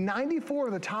 and 94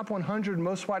 of the top 100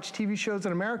 most watched TV shows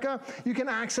in America, you can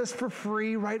access for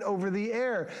free right over the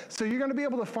air. So you're gonna be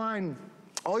able to find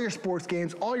all your sports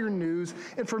games, all your news.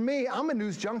 And for me, I'm a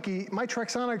news junkie. My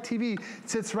Trexonic TV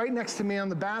sits right next to me on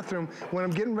the bathroom when I'm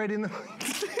getting ready in the...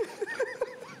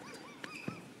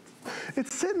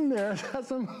 It's sitting there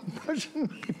as I'm brushing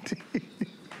my teeth.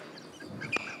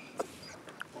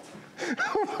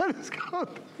 What is going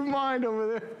through my mind over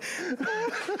there?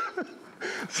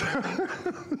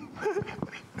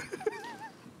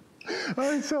 All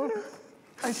right, so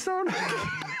I started...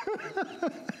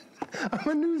 I'm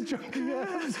a news junkie.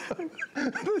 That's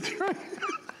right.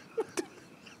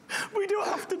 We don't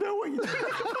have to know what you're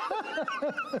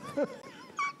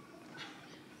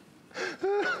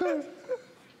doing.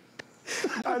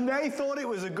 And they thought it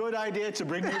was a good idea to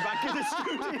bring you back in the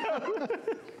studio.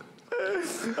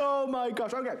 Oh my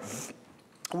gosh, okay.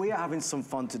 We are having some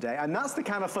fun today, and that's the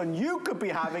kind of fun you could be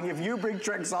having if you bring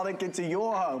Trexonic into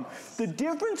your home. The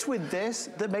difference with this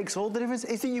that makes all the difference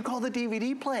is that you call the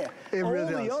DVD player. It really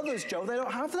does. All the others, Joe, they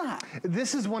don't have that.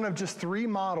 This is one of just 3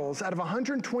 models out of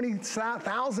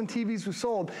 120,000 TVs we've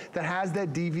sold that has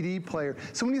that DVD player.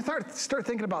 So when you start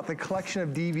thinking about the collection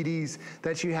of DVDs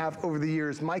that you have over the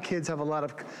years, my kids have a lot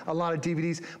of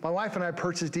DVDs. My wife and I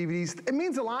purchased DVDs. It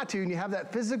means a lot to you, and you have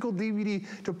that physical DVD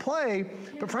to play,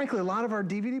 but frankly, a lot of our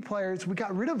DVDs DVD players, we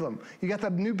got rid of them. You got the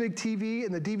new big TV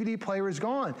and the DVD player is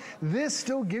gone. This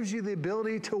still gives you the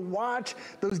ability to watch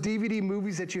those DVD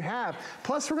movies that you have.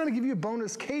 Plus, we're gonna give you a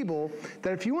bonus cable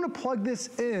that if you wanna plug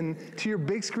this in to your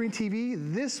big screen TV,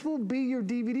 this will be your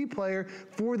DVD player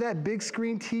for that big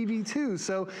screen TV too.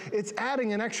 So it's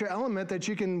adding an extra element that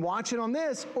you can watch it on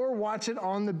this or watch it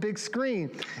on the big screen.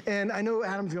 And I know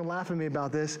Adam's gonna laugh at me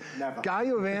about this. Never.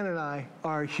 Guy Van and I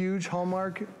are huge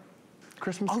Hallmark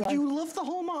Christmas guys. Oh, you love the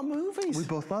Hallmark movies? We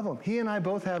both love them. He and I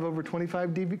both have over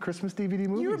 25 Christmas DVD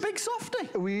movies. You're a big softie.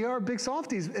 We are big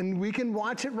softies, and we can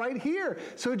watch it right here.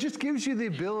 So it just gives you the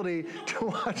ability to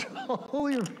watch all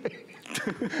your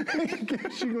it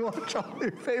gives you to watch all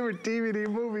your favorite DVD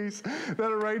movies that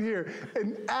are right here.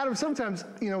 And Adam, sometimes,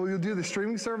 you know, you'll do the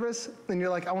streaming service, and you're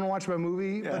like, I want to watch my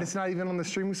movie, but it's not even on the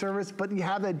streaming service. But you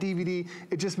have that DVD.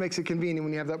 It just makes it convenient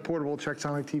when you have that portable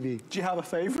TrekSonic TV. Do you have a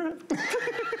favorite?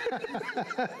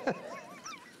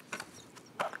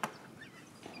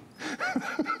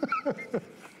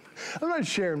 I'm not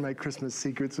sharing my Christmas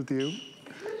secrets with you.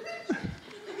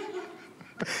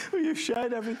 Well, you've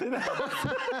shared everything else.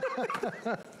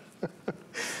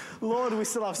 Lord, we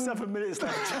still have 7 minutes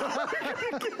left.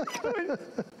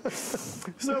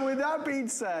 So with that being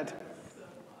said,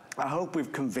 I hope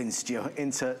we've convinced you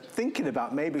into thinking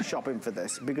about maybe shopping for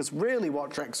this, because really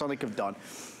what TrekSonic have done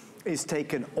is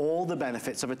taken all the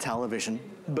benefits of a television,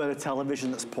 but a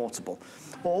television that's portable.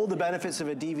 All the benefits of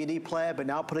a DVD player, but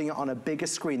now putting it on a bigger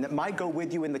screen that might go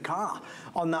with you in the car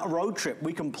on that road trip.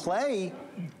 We can play,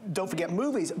 don't forget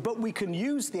movies, but we can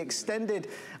use the extended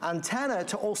antenna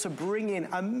to also bring in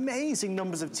amazing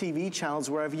numbers of TV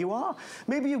channels wherever you are.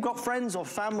 Maybe you've got friends or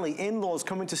family, in-laws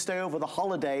coming to stay over the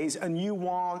holidays, and you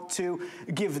want to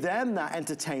give them that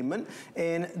entertainment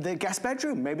in the guest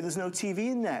bedroom. Maybe there's no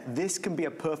TV in there. This can be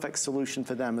a perfect solution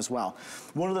for them as well.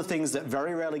 One of the things that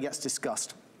very rarely gets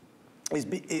discussed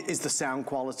is the sound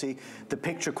quality, the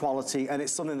picture quality, and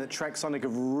it's something that TrekSonic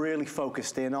have really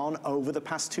focused in on over the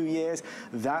past 2 years.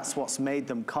 That's what's made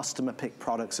them customer pick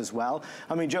products as well.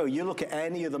 I mean, Joe, you look at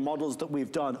any of the models that we've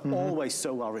done, always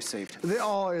so well received. They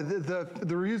all are. The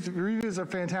reviews are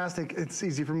fantastic. It's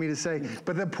easy for me to say,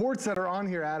 but the ports that are on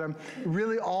here, Adam,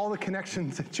 really all the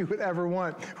connections that you would ever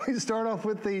want. We start off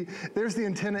with there's the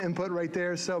antenna input right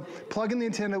there. So plug in the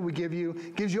antenna we give you,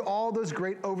 gives you all those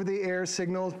great over-the-air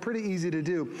signals, pretty easy to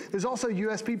do. There's also a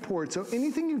USB port, so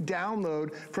anything you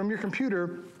download from your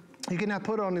computer, you can now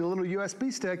put on a little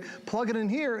USB stick, plug it in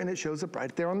here, and it shows up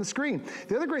right there on the screen.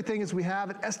 The other great thing is we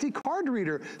have an SD card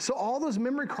reader. So all those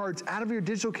memory cards out of your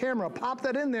digital camera, pop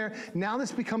that in there. Now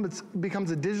this becomes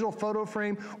a digital photo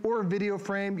frame or a video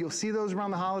frame. You'll see those around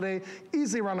the holiday,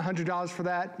 easily around $100 for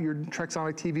that. Your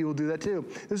TrekSonic TV will do that too.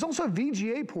 There's also a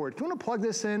VGA port. If you want to plug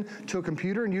this in to a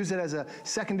computer and use it as a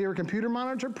secondary computer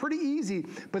monitor, pretty easy.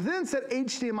 But then it's that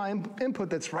HDMI input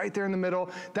that's right there in the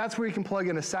middle. That's where you can plug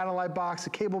in a satellite box,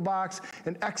 a cable box,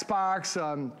 an Xbox,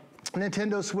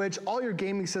 Nintendo Switch, all your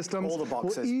gaming systems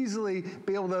will easily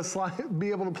be able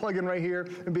to plug in right here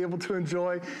and be able to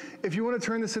enjoy. If you want to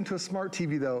turn this into a smart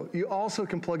TV though, you also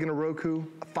can plug in a Roku,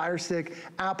 a Fire Stick,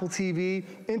 Apple TV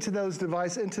into those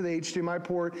devices, into the HDMI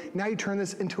port. Now you turn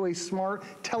this into a smart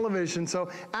television. So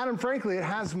Adam, frankly, it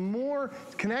has more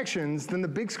connections than the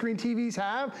big screen TVs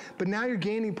have, but now you're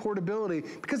gaining portability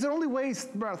because it only weighs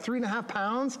about 3.5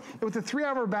 pounds. And with a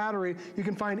 3-hour battery, you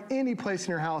can find any place in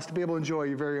your house to be able to enjoy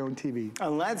your very own TV.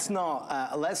 And let's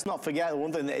not forget the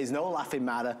one thing that is no laughing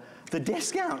matter, the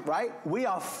discount, right? We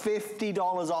are $50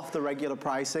 off the regular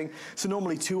pricing. So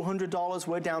normally $200,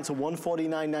 we're down to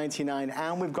 $149.99,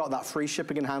 and we've got that free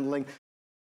shipping and handling.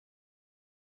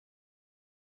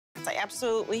 I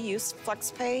absolutely use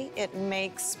FlexPay. It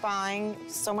makes buying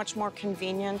so much more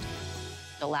convenient.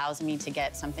 It allows me to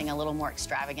get something a little more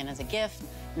extravagant as a gift,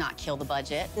 not kill the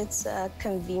budget. It's a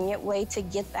convenient way to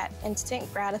get that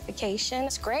instant gratification.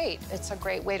 It's great. It's a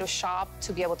great way to shop,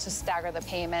 to be able to stagger the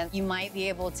payment. You might be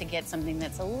able to get something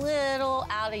that's a little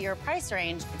out of your price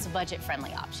range. It's a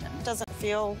budget-friendly option. It doesn't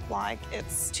feel like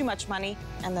it's too much money,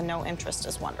 and the no interest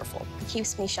is wonderful. It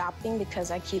keeps me shopping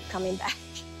because I keep coming back.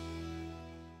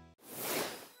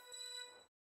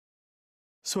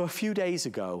 So a few days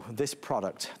ago, this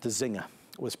product, the Zinger,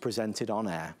 was presented on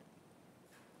air.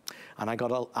 And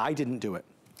I didn't do it.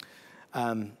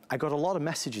 I got a lot of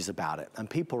messages about it, and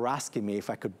people were asking me if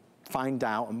I could find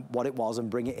out what it was and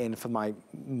bring it in for my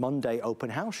Monday open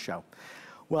house show.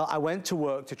 Well, I went to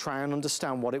work to try and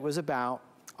understand what it was about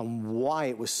and why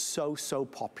it was so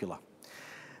popular.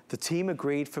 The team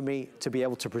agreed for me to be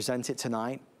able to present it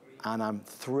tonight, and I'm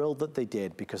thrilled that they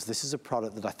did, because this is a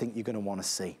product that I think you're going to want to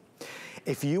see.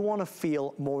 If you want to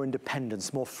feel more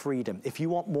independence, more freedom, if you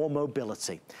want more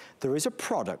mobility, there is a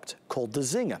product called the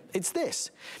Zinger. It's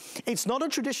this. It's not a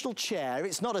traditional chair,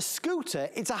 it's not a scooter,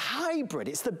 it's a hybrid.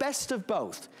 It's the best of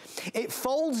both. It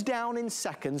folds down in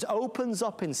seconds, opens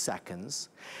up in seconds,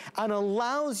 and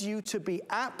allows you to be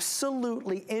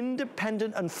absolutely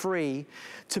independent and free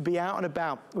to be out and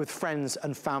about with friends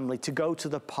and family, to go to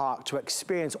the park, to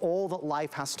experience all that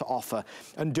life has to offer,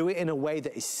 and do it in a way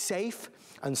that is safe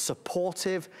and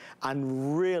supportive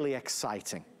and really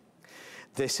exciting.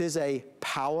 This is a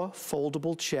power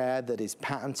foldable chair that is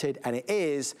patented, and it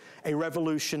is a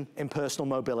revolution in personal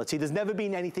mobility. There's never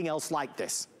been anything else like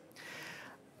this.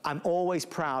 I'm always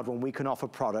proud when we can offer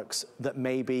products that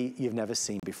maybe you've never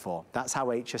seen before. That's how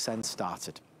HSN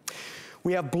started.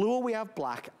 We have blue or we have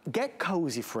black. Get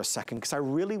cozy for a second, because I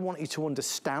really want you to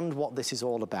understand what this is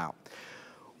all about.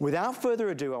 Without further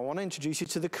ado, I want to introduce you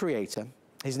to the creator.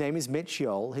 His name is Mitch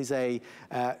Yoel. He's a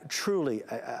truly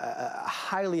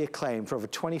highly acclaimed, for over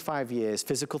 25 years,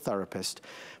 physical therapist.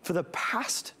 For the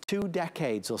past 2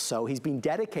 decades or so, he's been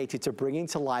dedicated to bringing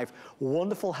to life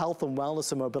wonderful health and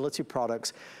wellness and mobility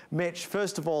products. Mitch,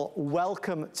 first of all,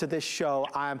 welcome to this show.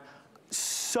 I'm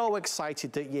so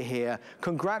excited that you're here.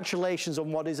 Congratulations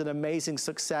on what is an amazing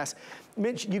success.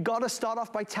 Mitch, you got to start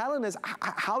off by telling us,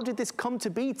 how did this come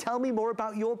to be? Tell me more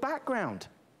about your background.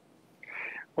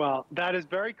 Well, that is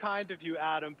very kind of you,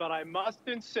 Adam, but I must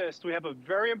insist we have a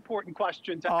very important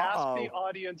question to ask the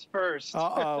audience first.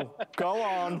 Go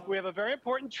on. We have a very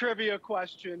important trivia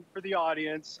question for the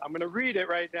audience. I'm going to read it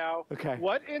right now. Okay.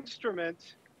 What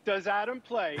instrument does Adam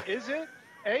play? Is it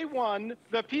A1,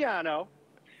 the piano,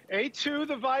 A2,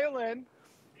 the violin,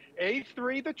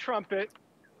 A3, the trumpet,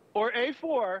 or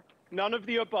A4, none of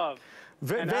the above?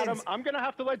 And Adam, I'm going to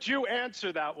have to let you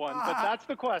answer that one, but that's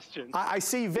the question. I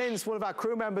see Vince, one of our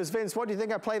crew members. Vince, what do you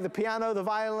think I play, the piano, the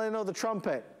violin, or the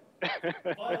trumpet?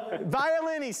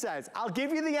 Violin, he says. I'll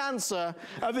give you the answer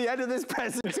at the end of this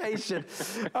presentation.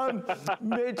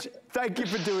 Mitch, thank you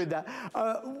for doing that.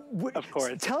 Of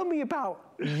course. Tell me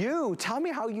about you. Tell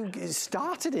me how you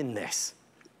started in this.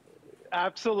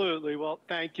 Absolutely. Well,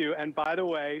 thank you. And by the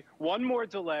way, one more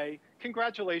delay.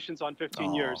 Congratulations on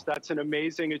 15 years. That's an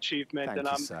amazing achievement.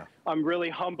 Thank you, sir. I'm really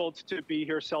humbled to be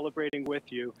here celebrating with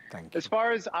you. Thank you. As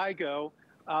far as I go,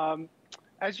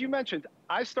 as you mentioned,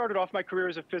 I started off my career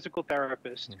as a physical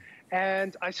therapist.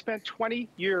 And I spent 20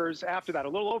 years after that, a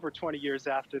little over 20 years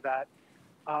after that,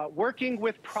 working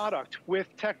with product, with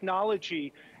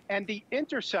technology, and the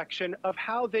intersection of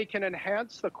how they can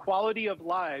enhance the quality of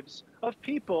lives of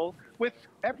people with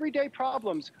everyday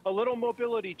problems, a little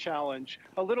mobility challenge,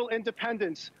 a little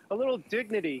independence, a little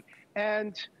dignity.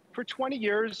 And for 20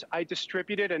 years, I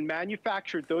distributed and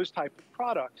manufactured those type of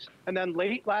products. And then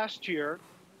late last year,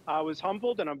 I was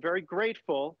humbled, and I'm very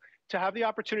grateful to have the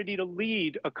opportunity to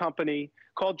lead a company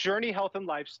called Journey Health and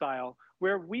Lifestyle,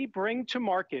 where we bring to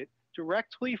market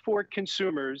directly for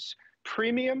consumers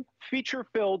premium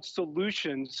feature-filled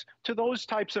solutions to those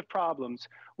types of problems.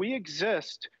 We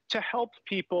exist to help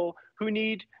people who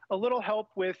need a little help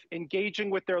with engaging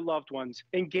with their loved ones,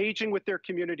 engaging with their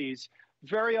communities.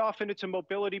 Very often it's a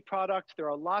mobility product. There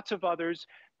are lots of others.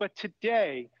 But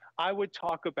today, I would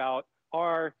talk about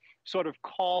our sort of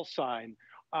call sign.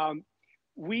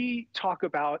 We talk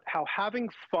about how having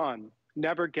fun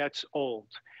never gets old.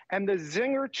 And the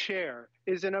Zinger chair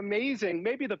is an amazing,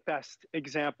 maybe the best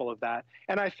example of that.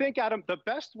 And I think, Adam, the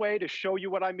best way to show you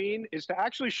what I mean is to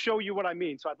actually show you what I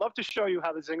mean. So I'd love to show you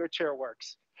how the Zinger chair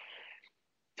works.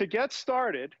 To get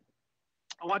started,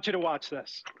 I want you to watch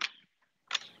this.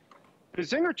 The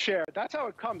Zinger chair, that's how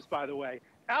it comes, by the way,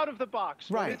 out of the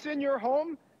box. Right. When it's in your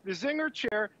home, the Zinger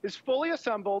chair is fully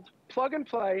assembled, plug and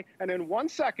play, and in 1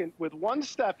 second, with one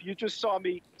step, you just saw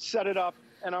me set it up,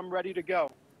 and I'm ready to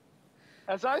go.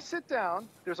 As I sit down,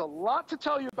 there's a lot to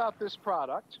tell you about this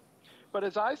product, but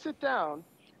as I sit down,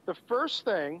 the first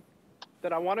thing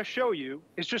that I want to show you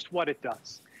is just what it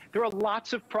does. There are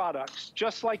lots of products,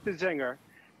 just like the Zinger,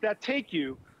 that take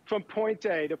you from point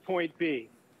A to point B,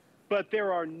 but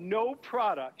there are no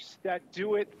products that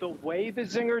do it the way the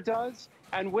Zinger does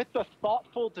and with the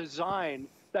thoughtful design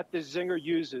that the Zinger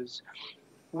uses.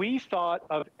 We thought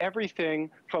of everything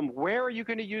from where are you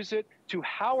going to use it, to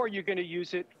how are you going to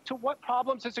use it, to what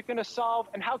problems is it going to solve,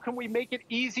 and how can we make it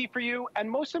easy for you,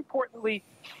 and most importantly,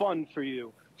 fun for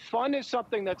you. Fun is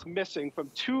something that's missing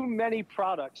from too many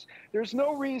products. There's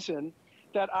no reason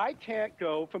that I can't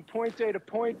go from point A to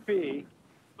point B,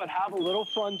 but have a little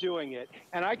fun doing it.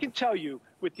 And I can tell you,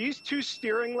 with these 2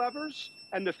 steering levers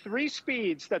and the 3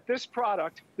 speeds that this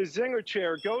product, the Zinger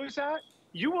chair, goes at,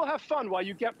 you will have fun while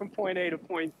you get from point A to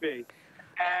point B.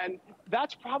 And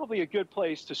that's probably a good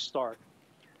place to start.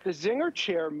 The Zinger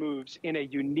chair moves in a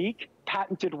unique,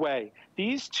 patented way.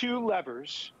 These two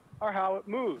levers are how it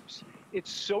moves.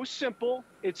 It's so simple,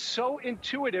 it's so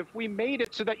intuitive. We made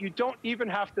it so that you don't even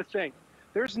have to think.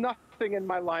 There's nothing in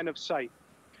my line of sight.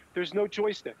 There's no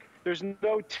joystick. There's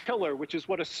no tiller, which is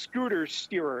what a scooter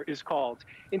steerer is called.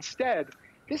 Instead,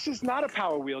 this is not a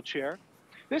power wheelchair.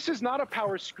 This is not a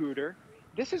power scooter.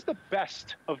 This is the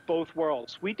best of both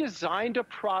worlds. We designed a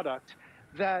product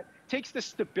that takes the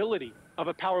stability of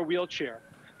a power wheelchair,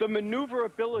 the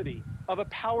maneuverability of a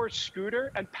power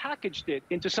scooter, and packaged it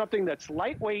into something that's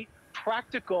lightweight,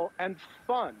 practical, and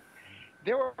fun.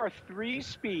 There are 3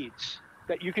 speeds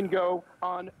that you can go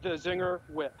on the Zinger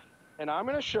with. And I'm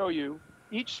going to show you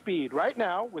each speed. Right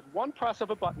now, with one press of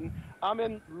a button, I'm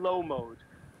in low mode.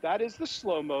 That is the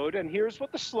slow mode, and here's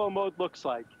what the slow mode looks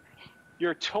like.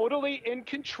 You're totally in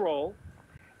control,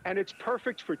 and it's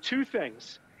perfect for 2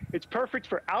 things. It's perfect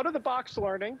for out-of-the-box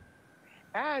learning,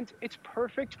 and it's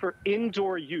perfect for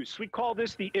indoor use. We call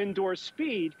this the indoor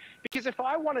speed, because if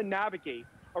I want to navigate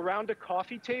around a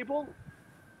coffee table,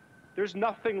 there's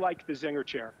nothing like the Zinger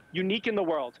chair, unique in the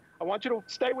world. I want you to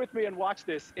stay with me and watch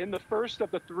this in the first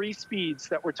of the 3 speeds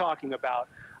that we're talking about.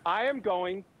 I am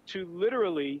going to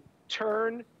literally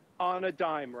turn on a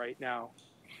dime right now.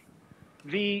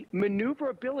 The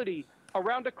maneuverability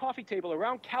around a coffee table,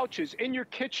 around couches, in your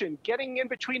kitchen, getting in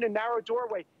between a narrow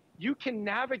doorway, you can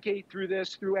navigate through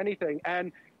this, through anything.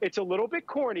 And it's a little bit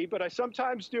corny, but I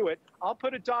sometimes do it. I'll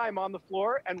put a dime on the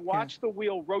floor and watch the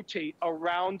wheel rotate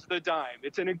around the dime.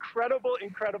 It's an incredible,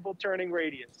 incredible turning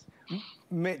radius.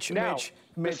 Mitch, yes.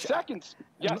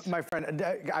 My friend,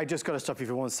 I just got to stop you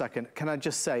for 1 second. Can I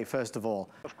just say, first of all,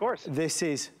 of course, this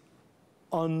is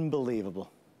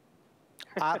unbelievable.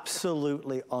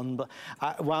 Absolutely unbelievable.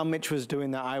 While Mitch was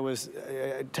doing that, I was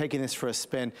taking this for a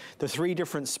spin. The 3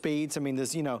 different speeds, I mean,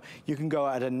 there's, you know, you can go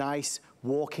at a nice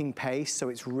walking pace, so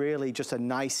it's really just a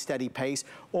nice steady pace.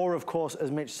 Or of course, as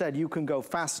Mitch said, you can go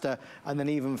faster and then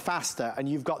even faster, and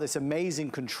you've got this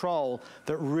amazing control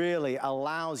that really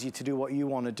allows you to do what you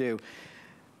want to do.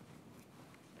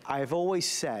 I've always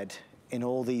said in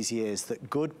all these years that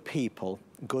good people,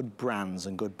 good brands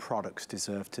and good products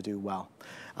deserve to do well.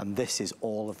 And this is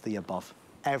all of the above.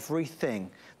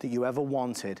 Everything that you ever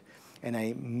wanted in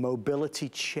a mobility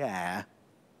chair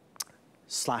 /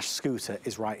 scooter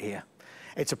is right here.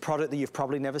 It's a product that you've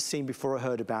probably never seen before or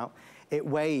heard about. It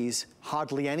weighs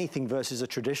hardly anything versus a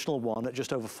traditional one at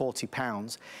just over 40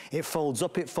 pounds. It folds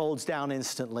up, it folds down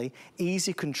instantly.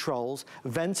 Easy controls,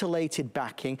 ventilated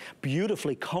backing,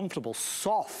 beautifully comfortable,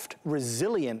 soft,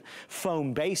 resilient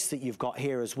foam base that you've got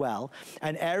here as well.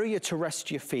 An area to rest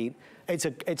your feet.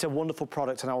 It's a wonderful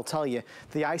product, and I will tell you,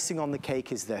 the icing on the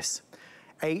cake is this.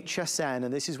 HSN,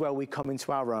 and this is where we come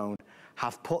into our own,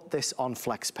 have put this on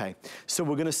FlexPay. So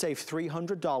we're gonna save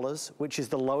 $300, which is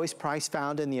the lowest price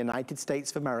found in the United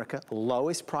States of America,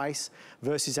 lowest price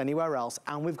versus anywhere else,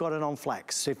 and we've got it on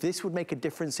Flex. So if this would make a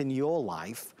difference in your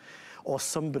life, or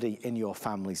somebody in your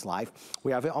family's life,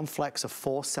 we have it on Flex of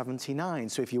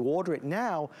 $479. So if you order it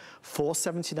now,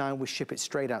 $479, we ship it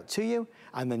straight out to you,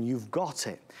 and then you've got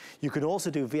it. You can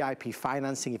also do VIP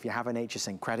financing if you have an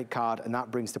HSN credit card, and that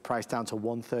brings the price down to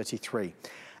 $133.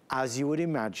 As you would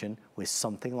imagine, with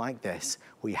something like this,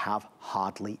 we have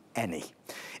hardly any.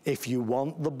 If you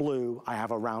want the blue, I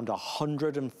have around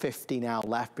 150 now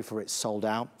left before it's sold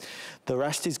out. The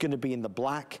rest is gonna be in the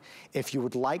black. If you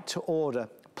would like to order,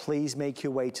 please make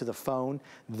your way to the phone.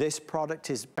 This product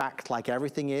is backed, like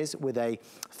everything is, with a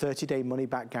 30-day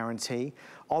money-back guarantee.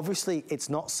 Obviously, it's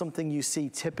not something you see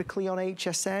typically on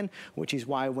HSN, which is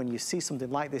why when you see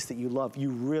something like this that you love,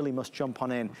 you really must jump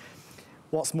on in.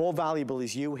 What's more valuable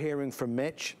is you hearing from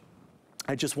Mitch.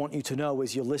 I just want you to know,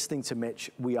 as you're listening to Mitch,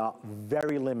 we are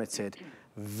very limited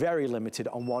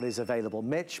on what is available.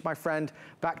 Mitch, my friend,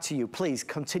 back to you. Please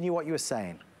continue what you were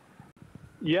saying.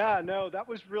 Yeah, no, that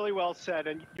was really well said.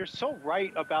 And you're so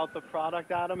right about the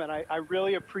product, Adam, and I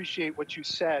really appreciate what you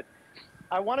said.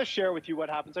 I want to share with you what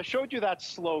happens. I showed you that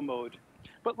slow mode,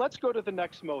 but let's go to the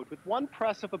next mode. With one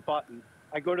press of a button,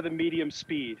 I go to the medium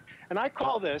speed, and I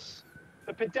call this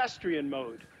the pedestrian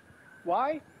mode.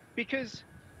 Why? Because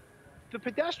the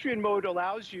pedestrian mode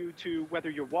allows you to, whether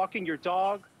you're walking your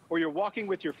dog, or you're walking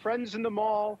with your friends in the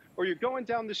mall, or you're going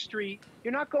down the street,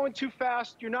 you're not going too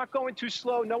fast, you're not going too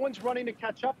slow, no one's running to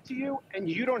catch up to you, and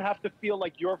you don't have to feel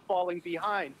like you're falling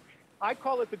behind. I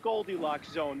call it the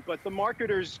Goldilocks zone, but the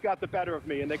marketers got the better of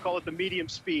me, and they call it the medium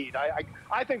speed.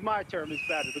 I think my term is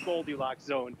better, the Goldilocks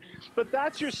zone. But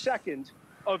that's your second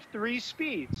of 3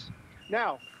 speeds.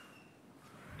 Now,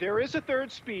 there is a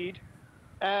third speed,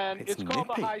 And it's called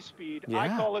the high speed. I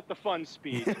call it the fun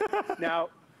speed. Now,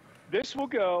 this will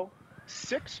go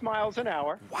 6 miles an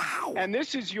hour. Wow. And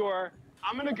this is your,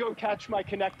 I'm going to go catch my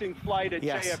connecting flight at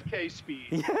JFK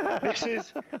speed. This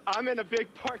is, I'm in a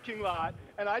big parking lot,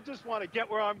 and I just want to get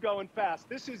where I'm going fast.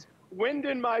 This is wind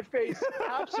in my face,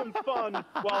 have some fun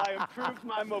while I improve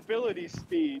my mobility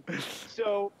speed.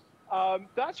 So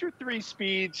that's your 3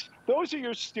 speeds. Those are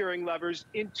your steering levers.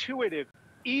 Intuitive,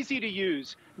 easy to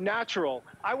use, natural.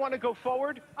 I want to go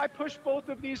forward, I push both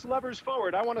of these levers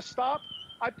forward. I want to stop,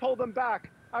 I pull them back.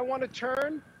 I want to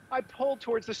turn, I pull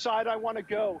towards the side I want to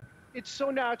go. It's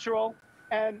so natural.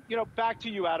 And, you know, back to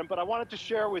you, Adam, but I wanted to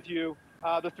share with you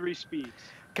the 3 speeds.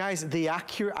 Guys, the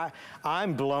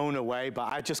I'm blown away,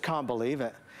 but I just can't believe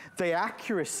it. The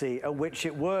accuracy at which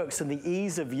it works and the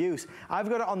ease of use. I've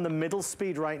got it on the middle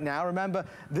speed right now. Remember,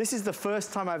 this is the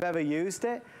first time I've ever used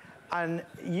it. And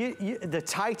the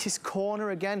tightest corner,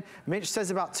 again, Mitch says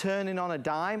about turning on a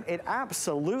dime. It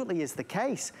absolutely is the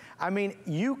case. I mean,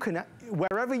 you can,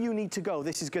 wherever you need to go,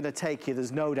 this is going to take you.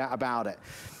 There's no doubt about it.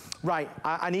 Right,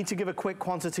 I need to give a quick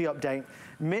quantity update.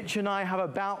 Mitch and I have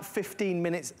about 15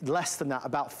 minutes, less than that,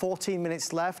 about 14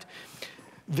 minutes left.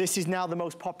 This is now the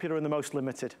most popular and the most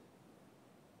limited.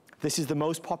 This is the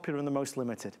most popular and the most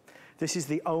limited. This is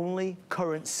the only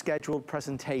current scheduled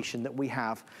presentation that we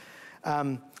have.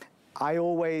 I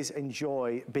always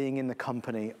enjoy being in the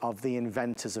company of the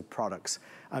inventors of products.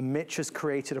 And Mitch has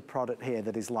created a product here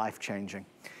that is life-changing.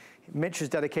 Mitch has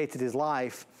dedicated his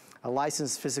life, a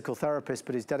licensed physical therapist,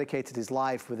 but he's dedicated his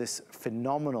life with this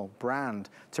phenomenal brand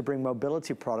to bring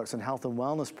mobility products and health and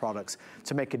wellness products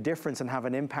to make a difference and have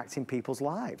an impact in people's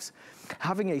lives.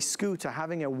 Having a scooter,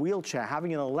 having a wheelchair,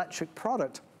 having an electric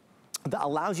product that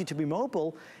allows you to be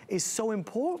mobile is so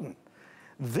important.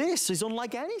 This is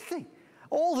unlike anything.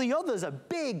 All the others are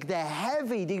big, they're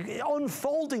heavy,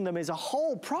 unfolding them is a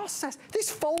whole process. This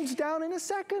folds down in a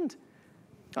second.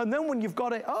 And then when you've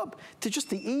got it up, to just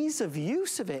the ease of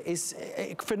use of it is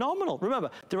phenomenal.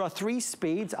 Remember, there are 3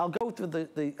 speeds. I'll go through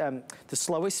the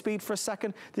slowest speed for a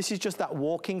second. This is just that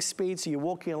walking speed, so you're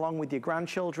walking along with your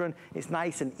grandchildren. It's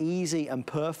nice and easy and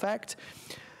perfect.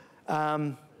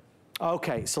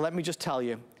 Okay, so let me just tell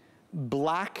you.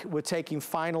 Black, we're taking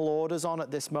final orders on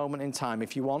at this moment in time.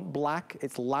 If you want black,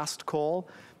 it's last call.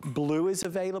 Blue is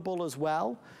available as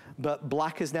well, but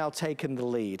black has now taken the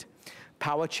lead.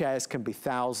 Power chairs can be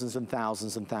thousands and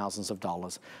thousands and thousands of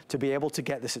dollars. To be able to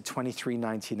get this at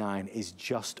 $23.99 is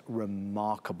just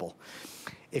remarkable.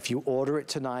 If you order it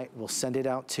tonight, we'll send it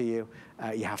out to you.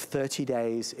 You have 30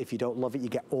 days. If you don't love it, you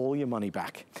get all your money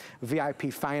back.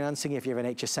 VIP financing, if you have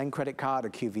an HSN credit card, a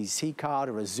QVC card,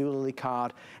 or a Zulily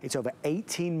card, it's over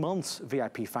 18 months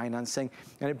VIP financing,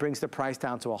 and it brings the price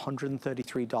down to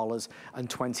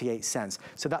 $133.28.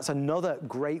 So that's another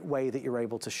great way that you're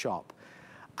able to shop.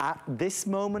 At this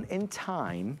moment in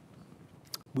time,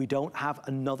 we don't have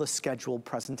another scheduled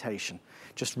presentation.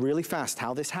 Just really fast,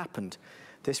 how this happened.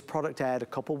 This product aired a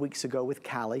couple weeks ago with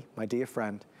Callie, my dear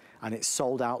friend, and it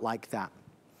sold out like that.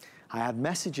 I had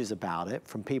messages about it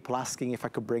from people asking if I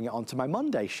could bring it onto my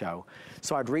Monday show.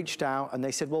 So I'd reached out and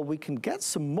they said, well, we can get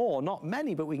some more, not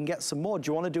many, but we can get some more. Do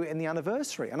you want to do it in the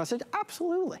anniversary? And I said,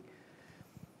 absolutely.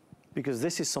 Because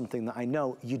this is something that I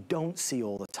know you don't see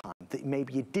all the time, that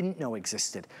maybe you didn't know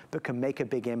existed, but can make a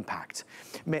big impact.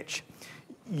 Mitch,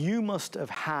 you must have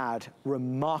had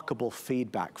remarkable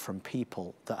feedback from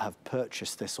people that have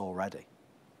purchased this already.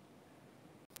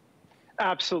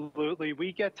 Absolutely.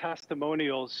 We get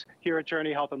testimonials here at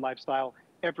Journey Health and Lifestyle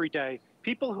every day.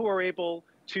 People who are able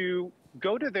to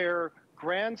go to their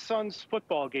grandson's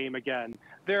football game again,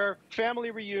 their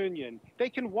family reunion. They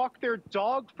can walk their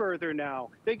dog further now.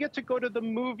 They get to go to the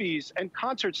movies and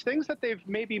concerts, things that they've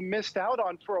maybe missed out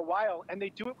on for a while, and they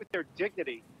do it with their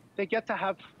dignity. They get to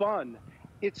have fun.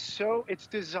 It's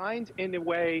designed in a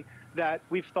way that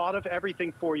we've thought of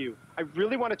everything for you. I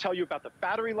really want to tell you about the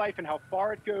battery life and how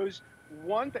far it goes.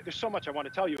 There's so much I want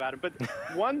to tell you, Adam, but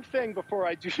one thing before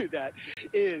I do that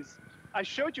is I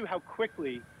showed you how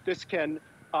quickly this can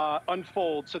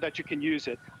unfold so that you can use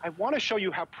it. I want to show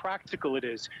you how practical it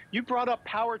is. You brought up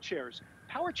power chairs.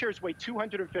 Power chairs weigh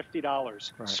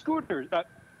 $250. Right. Scooters,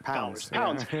 pounds.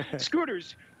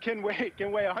 Scooters can weigh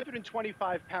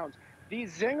 125 pounds. The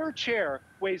Zinger chair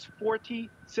weighs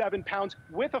 47 pounds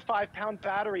with a 5-pound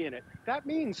battery in it. That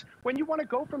means when you want to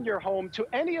go from your home to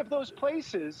any of those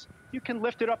places, you can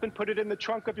lift it up and put it in the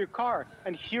trunk of your car.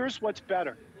 And here's what's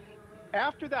better.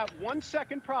 After that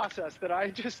 1-second process that I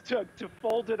just took to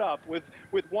fold it up with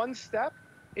one step,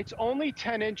 it's only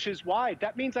 10 inches wide.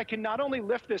 That means I can not only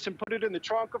lift this and put it in the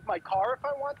trunk of my car if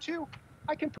I want to,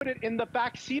 I can put it in the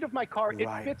back seat of my car. It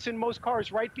fits in most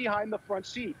cars right behind the front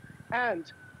seat.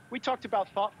 And we talked about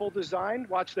thoughtful design.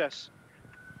 Watch this.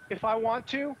 If I want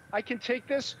to, I can take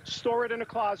this, store it in a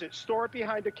closet, store it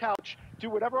behind a couch, do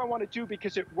whatever I want to do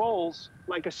because it rolls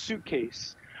like a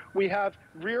suitcase. We have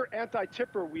rear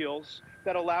anti-tipper wheels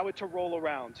that allow it to roll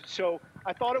around. So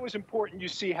I thought it was important you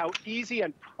see how easy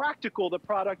and practical the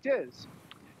product is.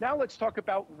 Now let's talk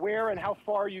about where and how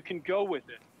far you can go with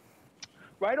it.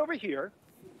 Right over here,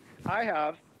 I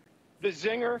have the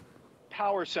Zinger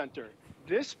Power Center.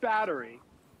 This battery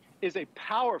is a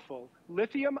powerful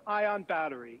lithium-ion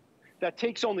battery that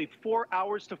takes only 4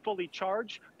 hours to fully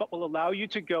charge, but will allow you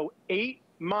to go 8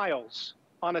 miles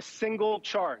on a single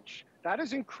charge. That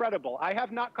is incredible. I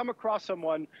have not come across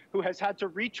someone who has had to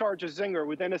recharge a Zinger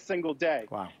within a single day.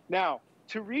 Wow. Now,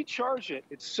 to recharge it,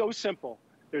 it's so simple.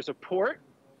 There's a port,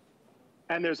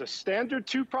 and there's a standard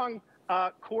 2-prong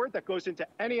cord that goes into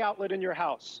any outlet in your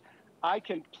house. I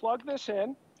can plug this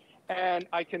in, and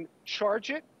I can charge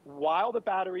it while the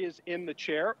battery is in the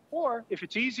chair, or if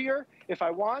it's easier, if I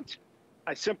want,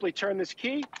 I simply turn this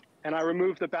key and I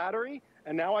remove the battery,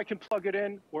 and now I can plug it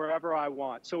in wherever I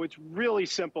want. So it's really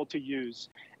simple to use.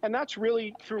 And that's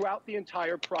really throughout the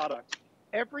entire product.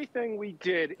 Everything we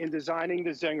did in designing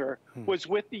the Zinger was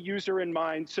with the user in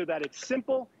mind so that it's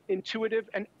simple, intuitive,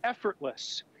 and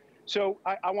effortless. So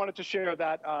I wanted to share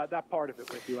that that part of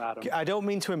it with you, Adam. I don't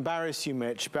mean to embarrass you,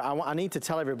 Mitch, but I need to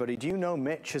tell everybody, do you know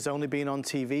Mitch has only been on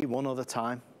TV one other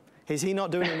time? Is he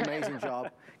not doing an amazing job?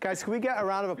 Guys, can we get a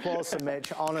round of applause for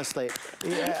Mitch? Honestly,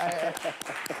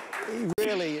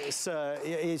 really, it's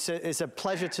a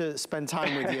pleasure to spend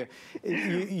time with you.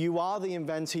 You are the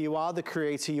inventor, you are the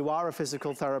creator, you are a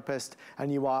physical therapist,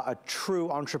 and you are a true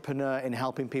entrepreneur in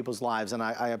helping people's lives, and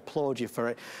I applaud you for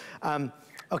it.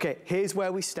 Okay, here's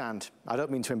where we stand. I don't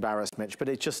mean to embarrass Mitch, but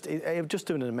it's just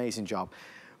doing an amazing job.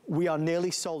 We are nearly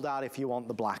sold out if you want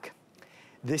the black.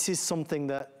 This is something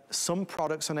that some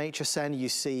products on HSN you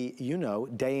see, you know,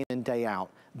 day in and day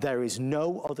out. There is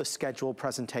no other scheduled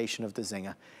presentation of the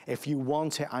Zinger. If you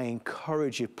want it, I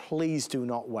encourage you, please do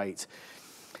not wait.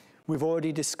 We've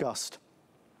already discussed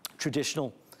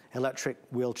traditional electric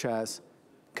wheelchairs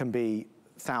can be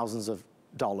thousands and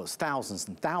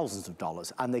thousands of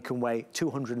dollars, and they can weigh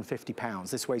 250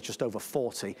 pounds. This weighs just over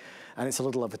 40, and it's a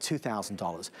little over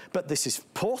 $2,000. But this is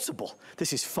portable,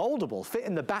 this is foldable, fit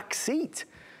in the back seat.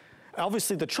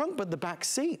 Obviously the trunk, but the back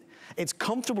seat. It's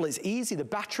comfortable, it's easy, the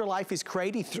battery life is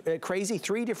crazy,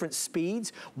 3 different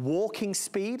speeds, walking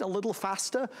speed, a little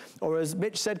faster, or as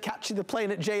Mitch said, catching the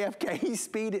plane at JFK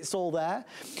speed, it's all there.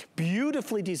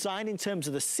 Beautifully designed in terms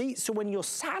of the seat, so when you're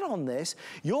sat on this,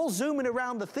 you're zooming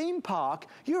around the theme park,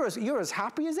 you're as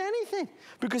happy as anything,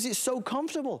 because it's so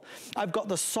comfortable. I've got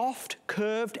the soft,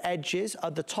 curved edges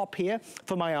at the top here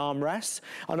for my armrests,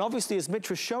 and obviously, as Mitch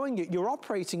was showing you, you're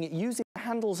operating it using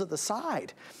handles at the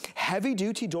side. Heavy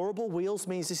duty durable wheels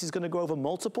means this is going to go over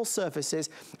multiple surfaces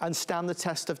and stand the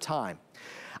test of time.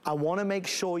 I want to make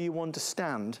sure you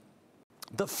understand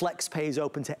that FlexPay is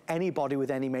open to anybody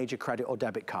with any major credit or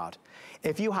debit card.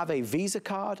 If you have a Visa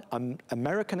card, an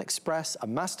American Express, a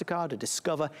MasterCard, a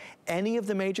Discover, any of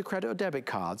the major credit or debit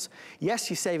cards, yes,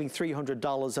 you're saving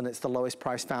 $300 and it's the lowest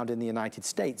price found in the United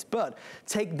States, but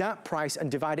take that price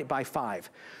and divide it by 5.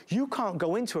 You can't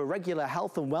go into a regular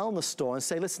health and wellness store and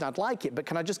say, listen, I'd like it, but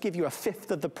can I just give you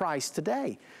 1/5 of the price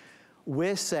today?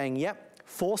 We're saying, yep,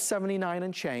 $479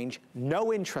 and change,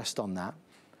 no interest on that,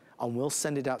 and we'll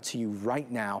send it out to you right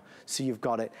now so you've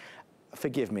got it.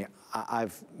 Forgive me,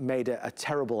 I've made a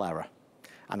terrible error,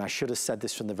 and I should have said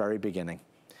this from the very beginning.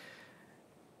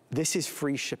 This is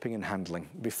free shipping and handling.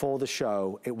 Before the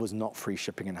show, it was not free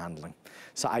shipping and handling.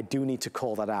 So I do need to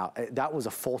call that out. That was a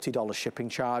 $40 shipping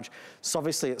charge. So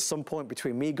obviously at some point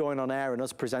between me going on air and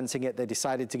us presenting it, they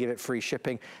decided to give it free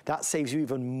shipping. That saves you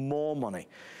even more money.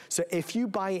 So if you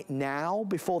buy it now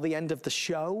before the end of the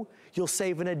show, you'll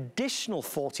save an additional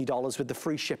 $40 with the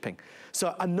free shipping.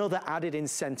 So another added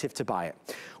incentive to buy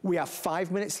it. We have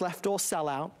 5 minutes left or sell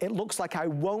out. It looks like I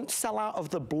won't sell out of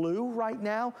the blue right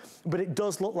now, but it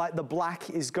does look like the black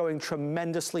is going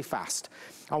tremendously fast.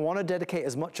 I want to dedicate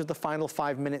as much of the final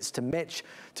 5 minutes to Mitch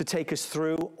to take us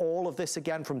through all of this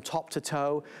again from top to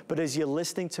toe. But as you're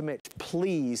listening to Mitch,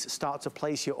 please start to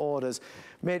place your orders.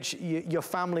 Mitch, your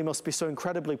family must be so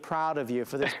incredibly proud of you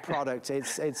for this product.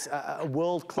 It's a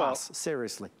world-class, well,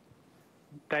 seriously.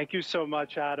 Thank you so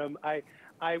much, Adam. I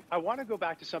want to go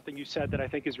back to something you said that I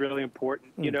think is really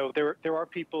important. You know, there are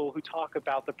people who talk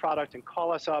about the product and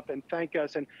call us up and thank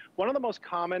us. And one of the most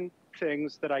common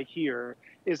things that I hear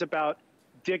is about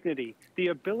dignity, the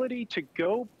ability to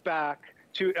go back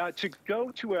to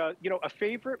go to a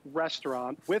favorite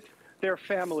restaurant with their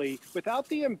family without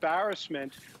the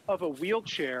embarrassment of a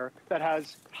wheelchair that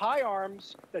has high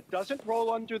arms, that doesn't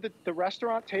roll under the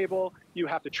restaurant table. You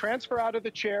have to transfer out of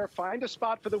the chair, find a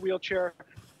spot for the wheelchair.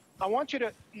 I want you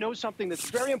to know something that's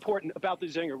very important about the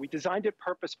Zinger. We designed it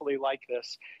purposefully like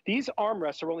this. These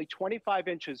armrests are only 25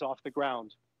 inches off the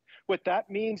ground. What that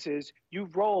means is you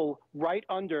roll right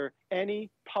under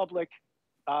any public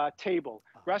table.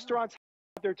 Restaurants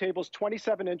have their tables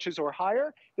 27 inches or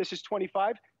higher. This is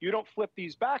 25. You don't flip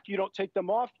these back. You don't take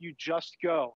them off. You just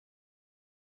go.